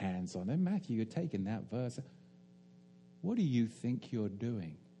laying hands on them. Matthew, you're taking that verse. What do you think you're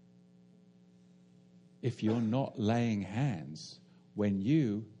doing if you're not laying hands when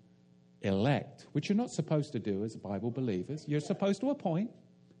you elect, which you're not supposed to do as Bible believers? You're supposed to appoint,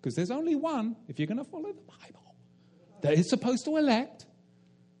 because there's only one, if you're going to follow the Bible, that is supposed to elect.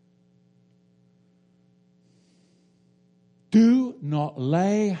 Do not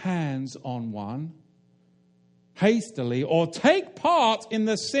lay hands on one hastily or take part in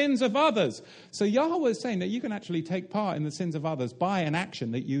the sins of others. So Yahweh is saying that you can actually take part in the sins of others by an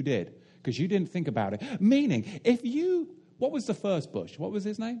action that you did because you didn't think about it. Meaning, what was the first Bush? What was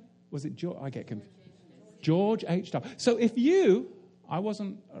his name? Was it George? I get confused. George H.W. So I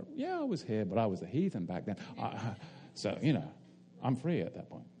was here, but I was a heathen back then. So, I'm free at that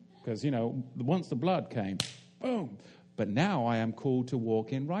point. Because, once the blood came, boom. But now I am called to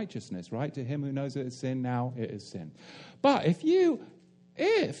walk in righteousness, right? To him who knows it is sin, now it is sin. But if you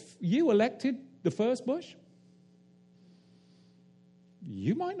elected the first Bush,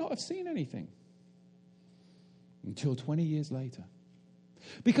 you might not have seen anything until 20 years later.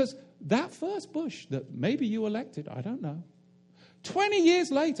 Because that first Bush that maybe you elected, I don't know, 20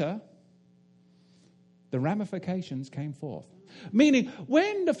 years later, the ramifications came forth. Meaning,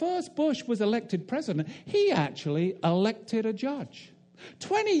 when the first Bush was elected president, he actually elected a judge.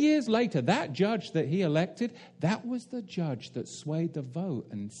 20 years later, that judge that he elected, that was the judge that swayed the vote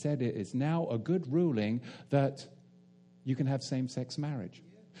and said it is now a good ruling that you can have same-sex marriage.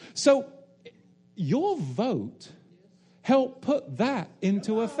 So, your vote helped put that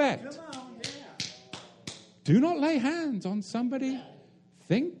into effect. Do not lay hands on somebody.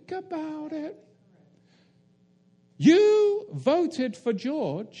 Think about it. You voted for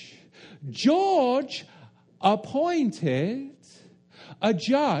George. George appointed a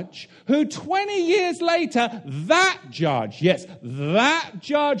judge who 20 years later, that judge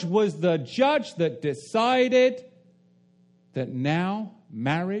was the judge that decided that now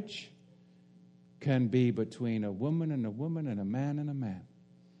marriage can be between a woman and a woman and a man and a man.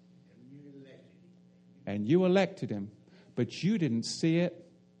 And you elected him, but you didn't see it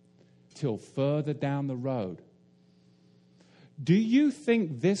till further down the road. Do you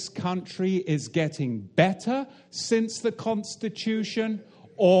think this country is getting better since the Constitution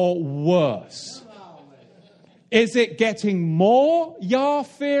or worse? Is it getting more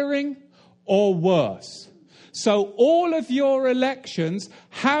Yah-fearing or worse? So all of your elections,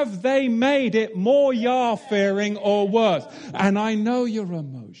 have they made it more Yah-fearing or worse? And I know your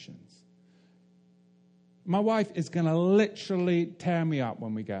emotions. My wife is going to literally tear me up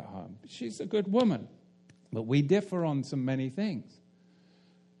when we get home. She's a good woman. But we differ on so many things.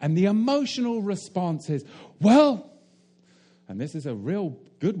 And the emotional response is, well, and this is a real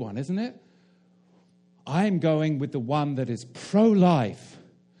good one, isn't it? I'm going with the one that is pro-life.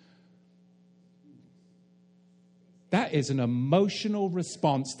 That is an emotional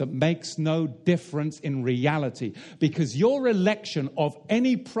response that makes no difference in reality, because your election of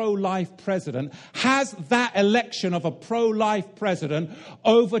any pro-life president has that election of a pro-life president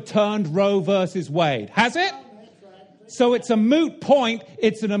overturned Roe versus Wade. Has it? So it's a moot point.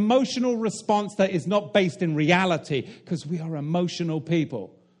 It's an emotional response that is not based in reality, because we are emotional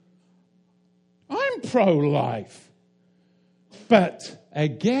people. I'm pro-life. But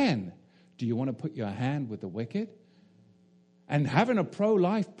again, do you want to put your hand with the wicked? And having a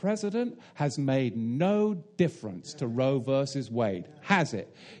pro-life president has made no difference to Roe versus Wade, has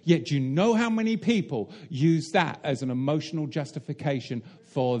it? Yet do you know how many people use that as an emotional justification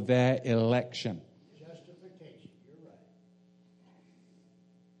for their election? Justification, you're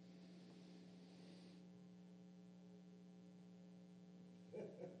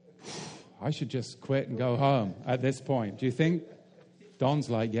right. I should just quit and go home at this point. Do you think? Don's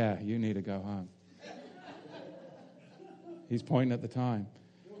like, yeah, you need to go home. He's pointing at the time.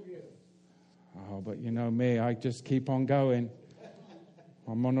 Oh, but you know me, I just keep on going.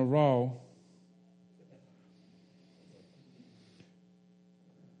 I'm on a roll.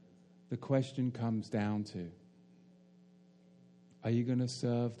 The question comes down to, are you going to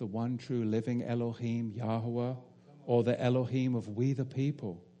serve the one true living Elohim, Yahweh, or the Elohim of we the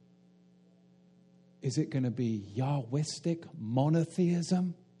people? Is it going to be Yahwistic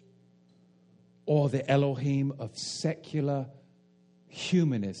monotheism? Or the Elohim of secular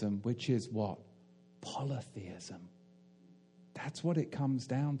humanism, which is what? Polytheism. That's what it comes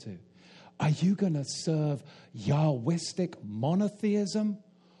down to. Are you going to serve Yahwistic monotheism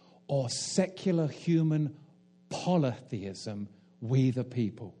or secular human polytheism, we the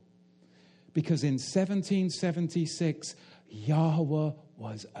people? Because in 1776, Yahweh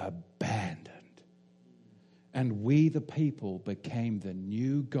was abandoned. And we, the people, became the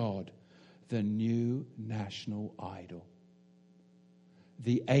new God, the new national idol.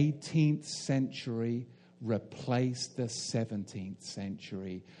 The 18th century replaced the 17th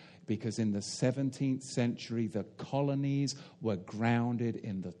century, because in the 17th century, the colonies were grounded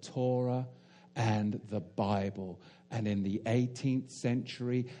in the Torah and the Bible. And in the 18th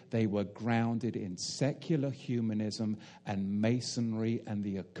century, they were grounded in secular humanism and Masonry and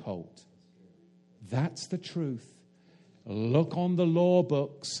the occult. That's the truth. Look on the law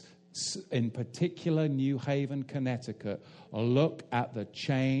books, in particular New Haven, Connecticut. Look at the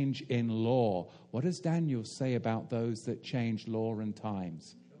change in law. What does Daniel say about those that change law and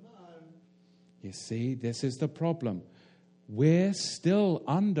times? Come on. You see, this is the problem. We're still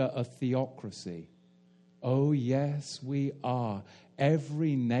under a theocracy. Oh, yes, we are.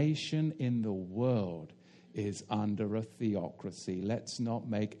 Every nation in the world is under a theocracy. Let's not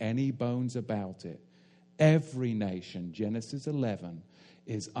make any bones about it. Every nation, Genesis 11,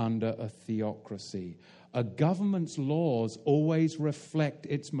 is under a theocracy. A government's laws always reflect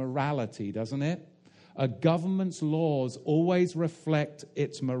its morality, doesn't it? A government's laws always reflect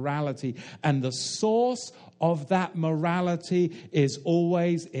its morality. And the source of that morality is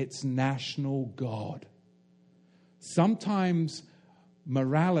always its national God. Sometimes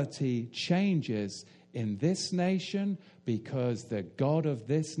morality changes in this nation because the God of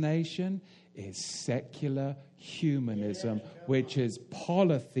this nation is secular humanism, which is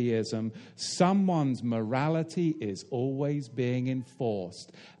polytheism. Someone's morality is always being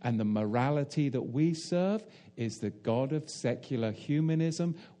enforced. And the morality that we serve is the God of secular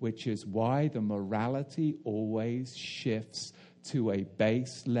humanism, which is why the morality always shifts to a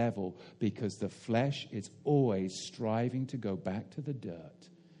base level, because the flesh is always striving to go back to the dirt.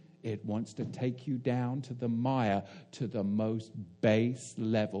 It wants to take you down to the mire, to the most base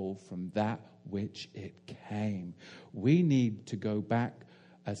level from that which it came. We need to go back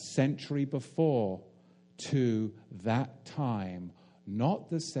a century before to that time, not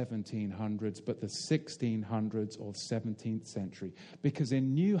the 1700s, but the 1600s or 17th century. Because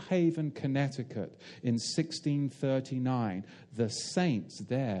in New Haven, Connecticut, in 1639, the saints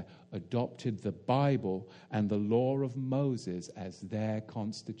there adopted the Bible and the law of Moses as their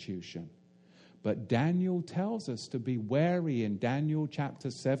constitution. But Daniel tells us to be wary in Daniel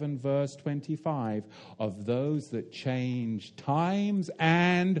chapter 7, verse 25, of those that change times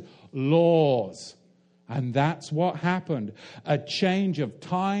and laws. And that's what happened. A change of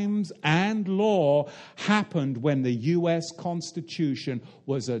times and law happened when the U.S. Constitution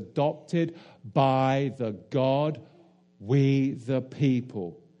was adopted by the God, we the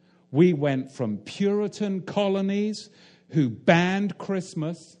people. We went from Puritan colonies who banned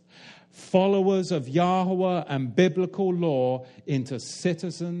Christmas, followers of Yahweh and biblical law, into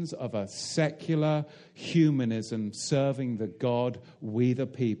citizens of a secular humanism serving the God, we the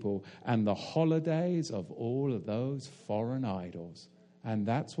people, and the holidays of all of those foreign idols. And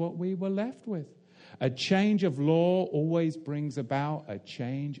that's what we were left with. A change of law always brings about a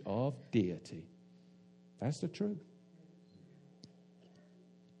change of deity. That's the truth.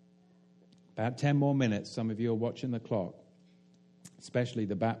 About 10 more minutes. Some of you are watching the clock. Especially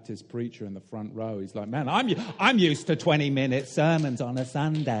the Baptist preacher in the front row. He's like, man, I'm used to 20-minute sermons on a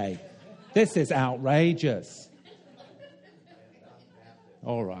Sunday. This is outrageous.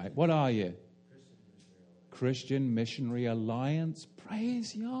 All right, what are you? Christian Missionary Alliance.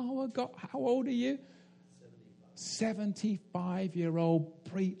 Praise Yahweh. God, how old are you? 75-year-old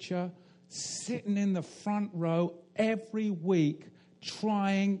preacher sitting in the front row every week,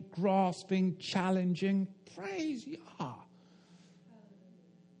 trying, grasping, challenging. Praise Yah.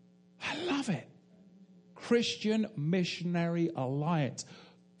 I love it. Christian Missionary Alliance.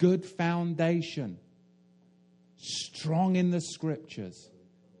 Good foundation. Strong in the scriptures.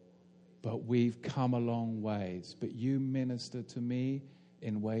 But we've come a long ways. But you minister to me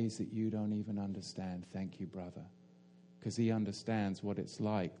in ways that you don't even understand. Thank you, brother. Because he understands what it's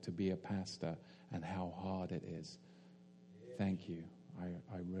like to be a pastor and how hard it is. Thank you.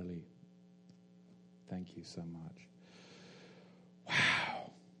 I really thank you so much.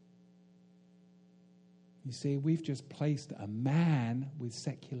 Wow. You see, we've just placed a man with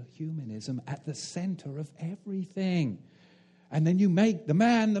secular humanism at the center of everything. And then you make the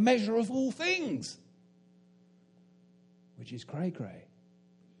man the measure of all things, which is cray-cray.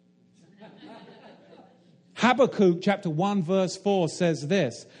 Habakkuk chapter 1 verse 4 says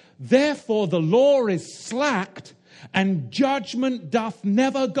this, "Therefore the law is slacked, and judgment doth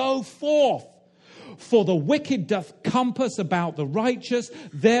never go forth. For the wicked doth compass about the righteous,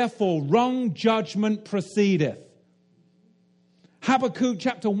 therefore wrong judgment proceedeth. Habakkuk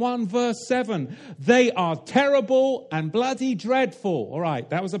chapter 1 verse 7. They are terrible and bloody dreadful. All right,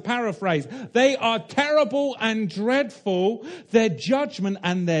 that was a paraphrase. They are terrible and dreadful. Their judgment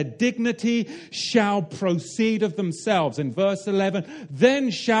and their dignity shall proceed of themselves. In verse 11, then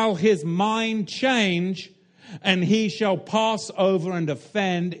shall his mind change, and he shall pass over and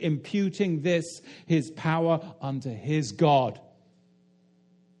offend, imputing this his power unto his God.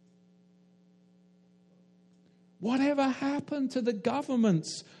 Whatever happened to the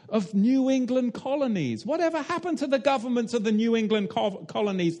governments of New England colonies? Whatever happened to the governments of the New England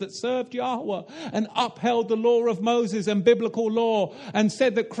colonies that served Yahweh and upheld the law of Moses and biblical law and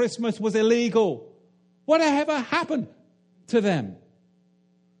said that Christmas was illegal? Whatever happened to them?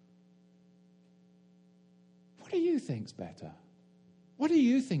 What do you think's better? What do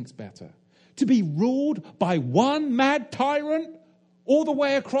you think's better? To be ruled by one mad tyrant all the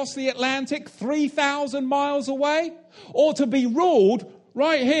way across the Atlantic, 3,000 miles away? Or to be ruled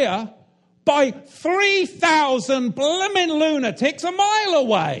right here by 3,000 blimmin' lunatics a mile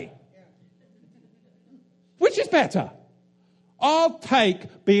away? Which is better? I'll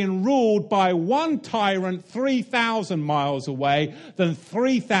take being ruled by one tyrant 3,000 miles away than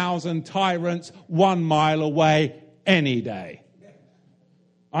 3,000 tyrants 1 mile away any day.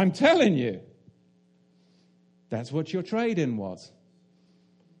 I'm telling you. That's what your trade-in was.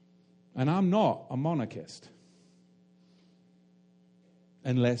 And I'm not a monarchist.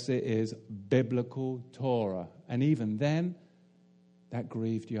 Unless it is biblical Torah. And even then, that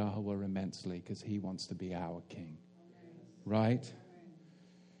grieved Yahweh immensely because he wants to be our king. Right?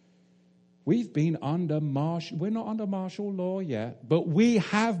 We've been under we're not under martial law yet, but we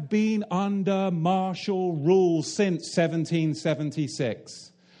have been under martial rule since 1776.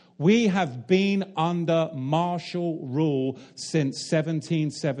 We have been under martial rule since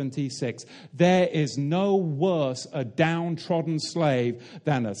 1776. There is no worse a downtrodden slave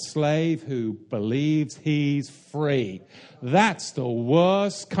than a slave who believes he's free. That's the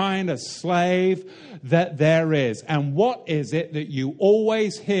worst kind of slave that there is. And what is it that you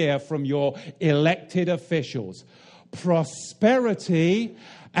always hear from your elected officials? Prosperity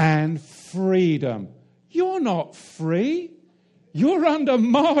and freedom. You're not free. You're under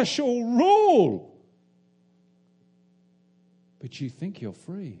martial rule. But you think you're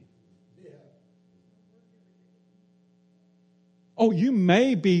free. Oh, you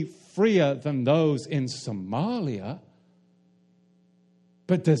may be freer than those in Somalia,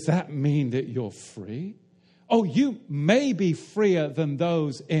 but does that mean that you're free? Oh, you may be freer than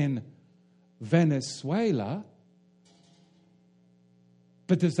those in Venezuela,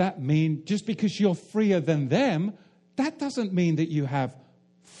 but does that mean just because you're freer than them, that doesn't mean that you have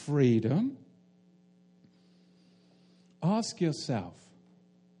freedom? Ask yourself,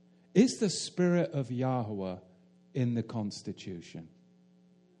 is the Spirit of Yahweh in the Constitution?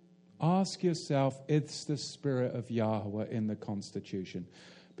 Ask yourself, is the Spirit of Yahweh in the Constitution?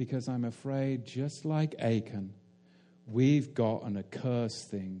 Because I'm afraid, just like Achan, we've got an accursed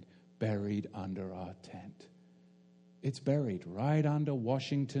thing buried under our tent. It's buried right under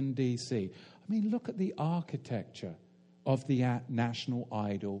Washington, D.C. I mean, look at the architecture of the national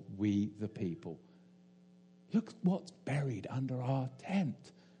idol, We the People. Look what's buried under our tent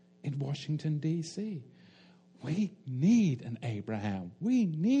in Washington, D.C. We need an Abraham. We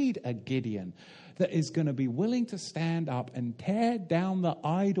need a Gideon that is going to be willing to stand up and tear down the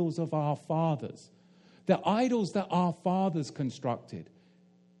idols of our fathers, the idols that our fathers constructed.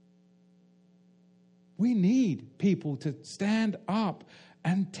 We need people to stand up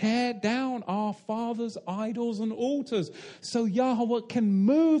and tear down our fathers' idols and altars so Yahweh can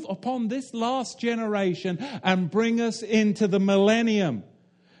move upon this last generation and bring us into the millennium.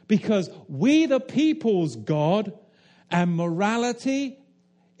 Because we the people's God, and morality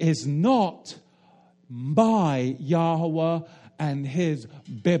is not by Yahweh and his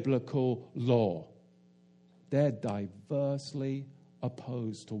biblical law. They're diversely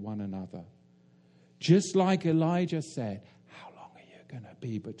opposed to one another. Just like Elijah said, how long are you going to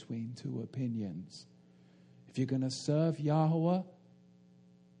be between two opinions? If you're going to serve Yahweh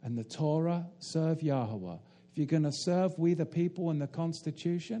and the Torah, serve Yahweh. If you're going to serve we the people and the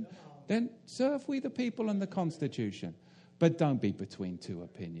Constitution, then serve we the people and the Constitution. But don't be between two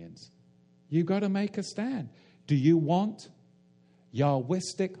opinions. You've got to make a stand. Do you want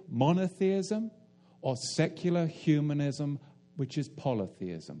Yahwistic monotheism or secular humanism, which is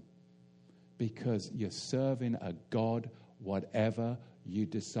polytheism? Because you're serving a God, whatever you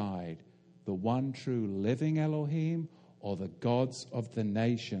decide. The one true living Elohim or the gods of the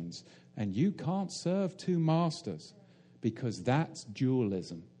nations. And you can't serve two masters because that's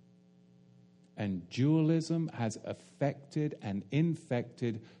dualism. And dualism has affected and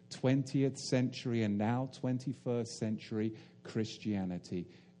infected 20th century and now 21st century Christianity.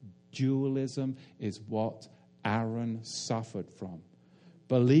 Dualism is what Aaron suffered from.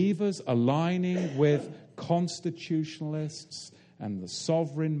 Believers aligning with constitutionalists and the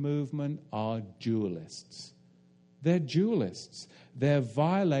sovereign movement are dualists. They're dualists. They're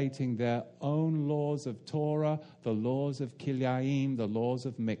violating their own laws of Torah, the laws of Kilayim, the laws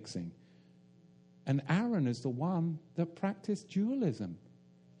of mixing. And Aaron is the one that practiced dualism.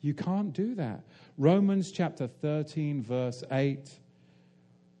 You can't do that. Romans chapter 13, verse 8.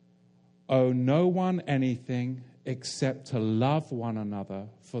 Owe no one anything except to love one another,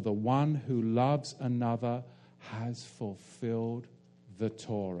 for the one who loves another has fulfilled the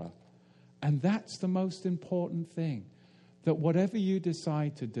Torah. And that's the most important thing, that whatever you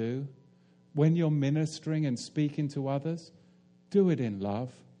decide to do, when you're ministering and speaking to others, do it in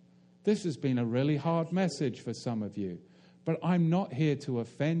love. This has been a really hard message for some of you, but I'm not here to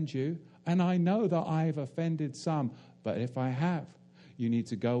offend you, and I know that I've offended some, but if I have, you need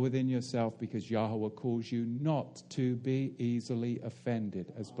to go within yourself because Yahweh calls you not to be easily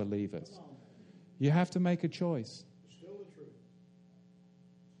offended as believers. You have to make a choice. Still the truth.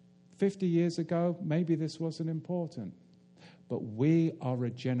 50 years ago, maybe this wasn't important, but we are a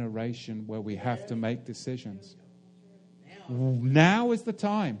generation where we have to make decisions. Now is the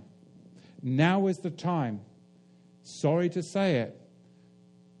time. Now is the time. Sorry to say it,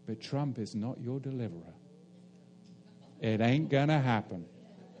 but Trump is not your deliverer. It ain't going to happen.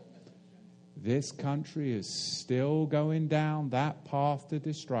 This country is still going down that path to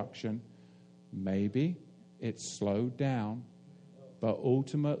destruction. Maybe it's slowed down, but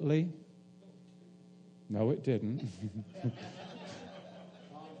ultimately, no, it didn't.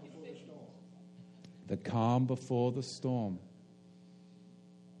 The calm before the storm.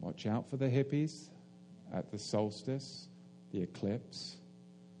 Watch out for the hippies at the solstice, the eclipse.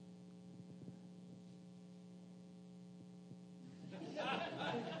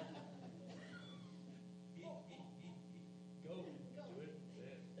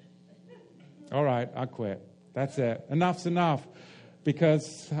 All right, I quit. That's it. Enough's enough,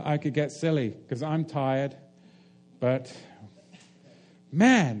 because I could get silly, because I'm tired. But,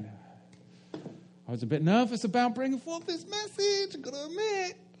 man, I was a bit nervous about bringing forth this message, I've got to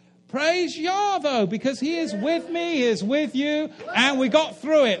admit. Praise Yah, though, because He is with me, He is with you, and we got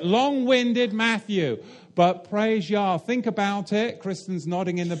through it. Long-winded Matthew. But praise Yah. Think about it. Kristen's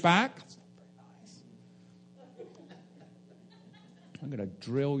nodding in the back. I'm going to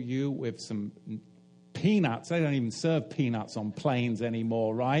drill you with some peanuts. They don't even serve peanuts on planes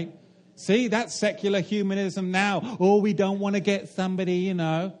anymore, right? See, that's secular humanism now. Oh, we don't want to get somebody, you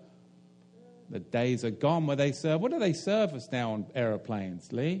know. The days are gone where they serve. What do they serve us now on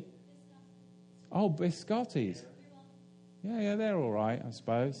aeroplanes, Lee? Oh, biscottis. Yeah, they're all right, I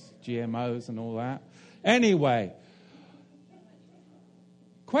suppose. GMOs and all that. Anyway.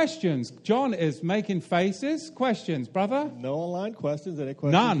 Questions. John is making faces. Questions, brother? No online questions. Any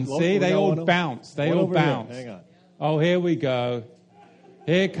questions? None. See, they all bounce. They all bounce. Hang on. Oh, here we go.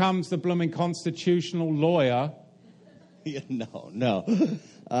 Here comes the blooming constitutional lawyer. Yeah, no.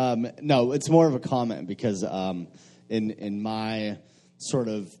 No, it's more of a comment because in my sort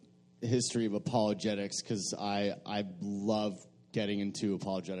of history of apologetics, because I love getting into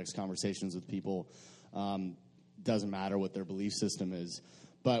apologetics conversations with people. Doesn't matter what their belief system is.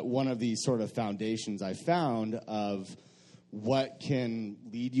 But one of the sort of foundations I found of what can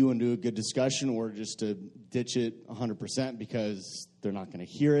lead you into a good discussion or just to ditch it 100% because they're not going to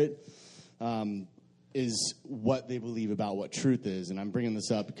hear it is what they believe about what truth is. And I'm bringing this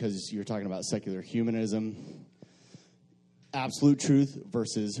up because you're talking about secular humanism, absolute truth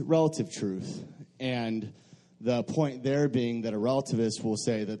versus relative truth. And the point there being that a relativist will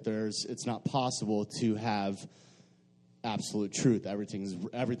say that it's not possible to have absolute truth.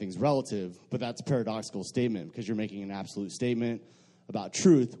 Everything's relative, but that's a paradoxical statement because you're making an absolute statement about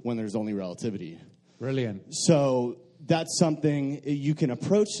truth when there's only relativity. Brilliant. So that's something you can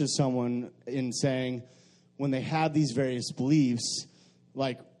approach to someone in saying, when they have these various beliefs,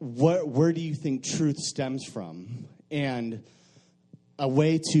 like where do you think truth stems from? And a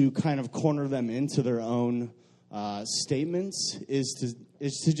way to kind of corner them into their own statements is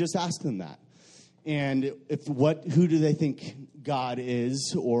to just ask them that. And who do they think God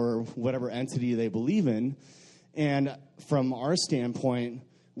is, or whatever entity they believe in? And from our standpoint,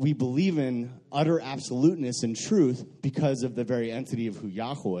 we believe in utter absoluteness and truth because of the very entity of who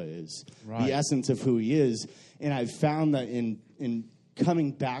Yahweh is, right. The essence of who He is. And I've found that in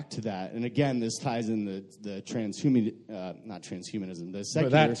coming back to that, and again, this ties in the not transhumanism, the secular.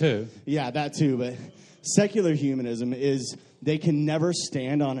 But that too. Yeah, that too. But secular humanism is they can never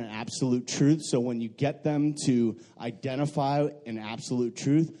stand on an absolute truth. So when you get them to identify an absolute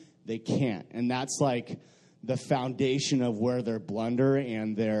truth, they can't. And that's like the foundation of where their blunder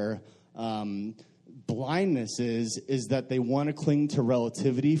and their blindness is that they want to cling to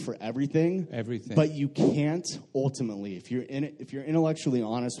relativity for everything. Everything. But you can't ultimately if you're intellectually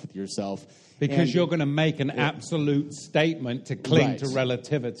honest with yourself. Because you're going to make an absolute statement to cling Right. to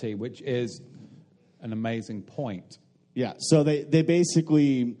relativity, which is an amazing point. Yeah, so they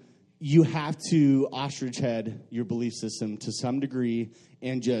basically, you have to ostrich head your belief system to some degree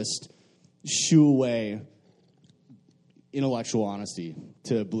and just shoo away intellectual honesty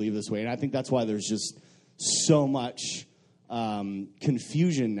to believe this way. And I think that's why there's just so much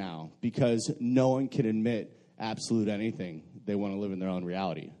confusion now, because no one can admit absolute anything. They want to live in their own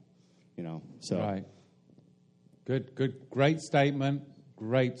reality, So Right. Good. Great statement.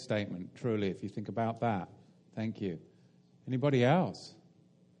 Great statement, truly, if you think about that. Thank you. Anybody else?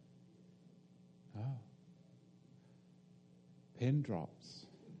 Oh. Pin drops.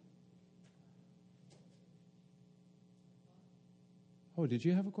 Oh, did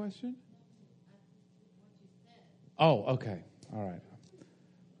you have a question? Oh, okay. All right.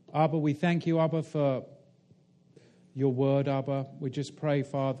 Abba, we thank you, Abba, for your word, Abba. We just pray,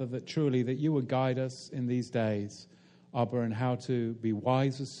 Father, that truly that you would guide us in these days, Abba, and how to be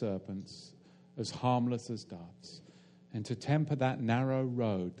wise as serpents, as harmless as doves, and to temper that narrow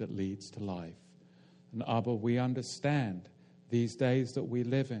road that leads to life. And Abba, we understand these days that we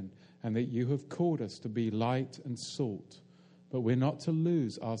live in, and that you have called us to be light and salt. But we're not to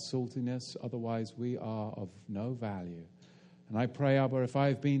lose our saltiness, otherwise we are of no value. And I pray, Abba, if I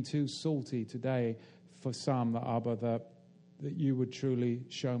have been too salty today for some, Abba, that you would truly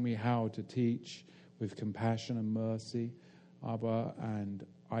show me how to teach with compassion and mercy, Abba. And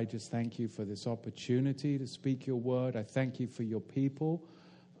I just thank you for this opportunity to speak your word. I thank you for your people.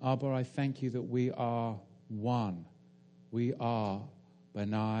 Abba, I thank you that we are one. We are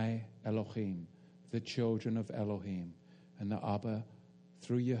B'nai Elohim, the children of Elohim. And that, Abba,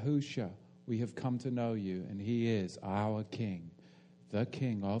 through Yahusha, we have come to know you, and he is our King, the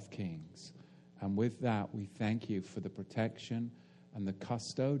King of Kings. And with that, we thank you for the protection and the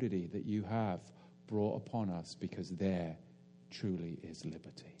custody that you have brought upon us, because there truly is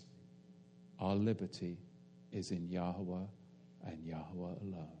liberty. Our liberty is in Yahweh and Yahweh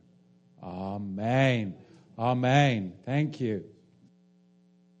alone. Amen. Amen. Thank you.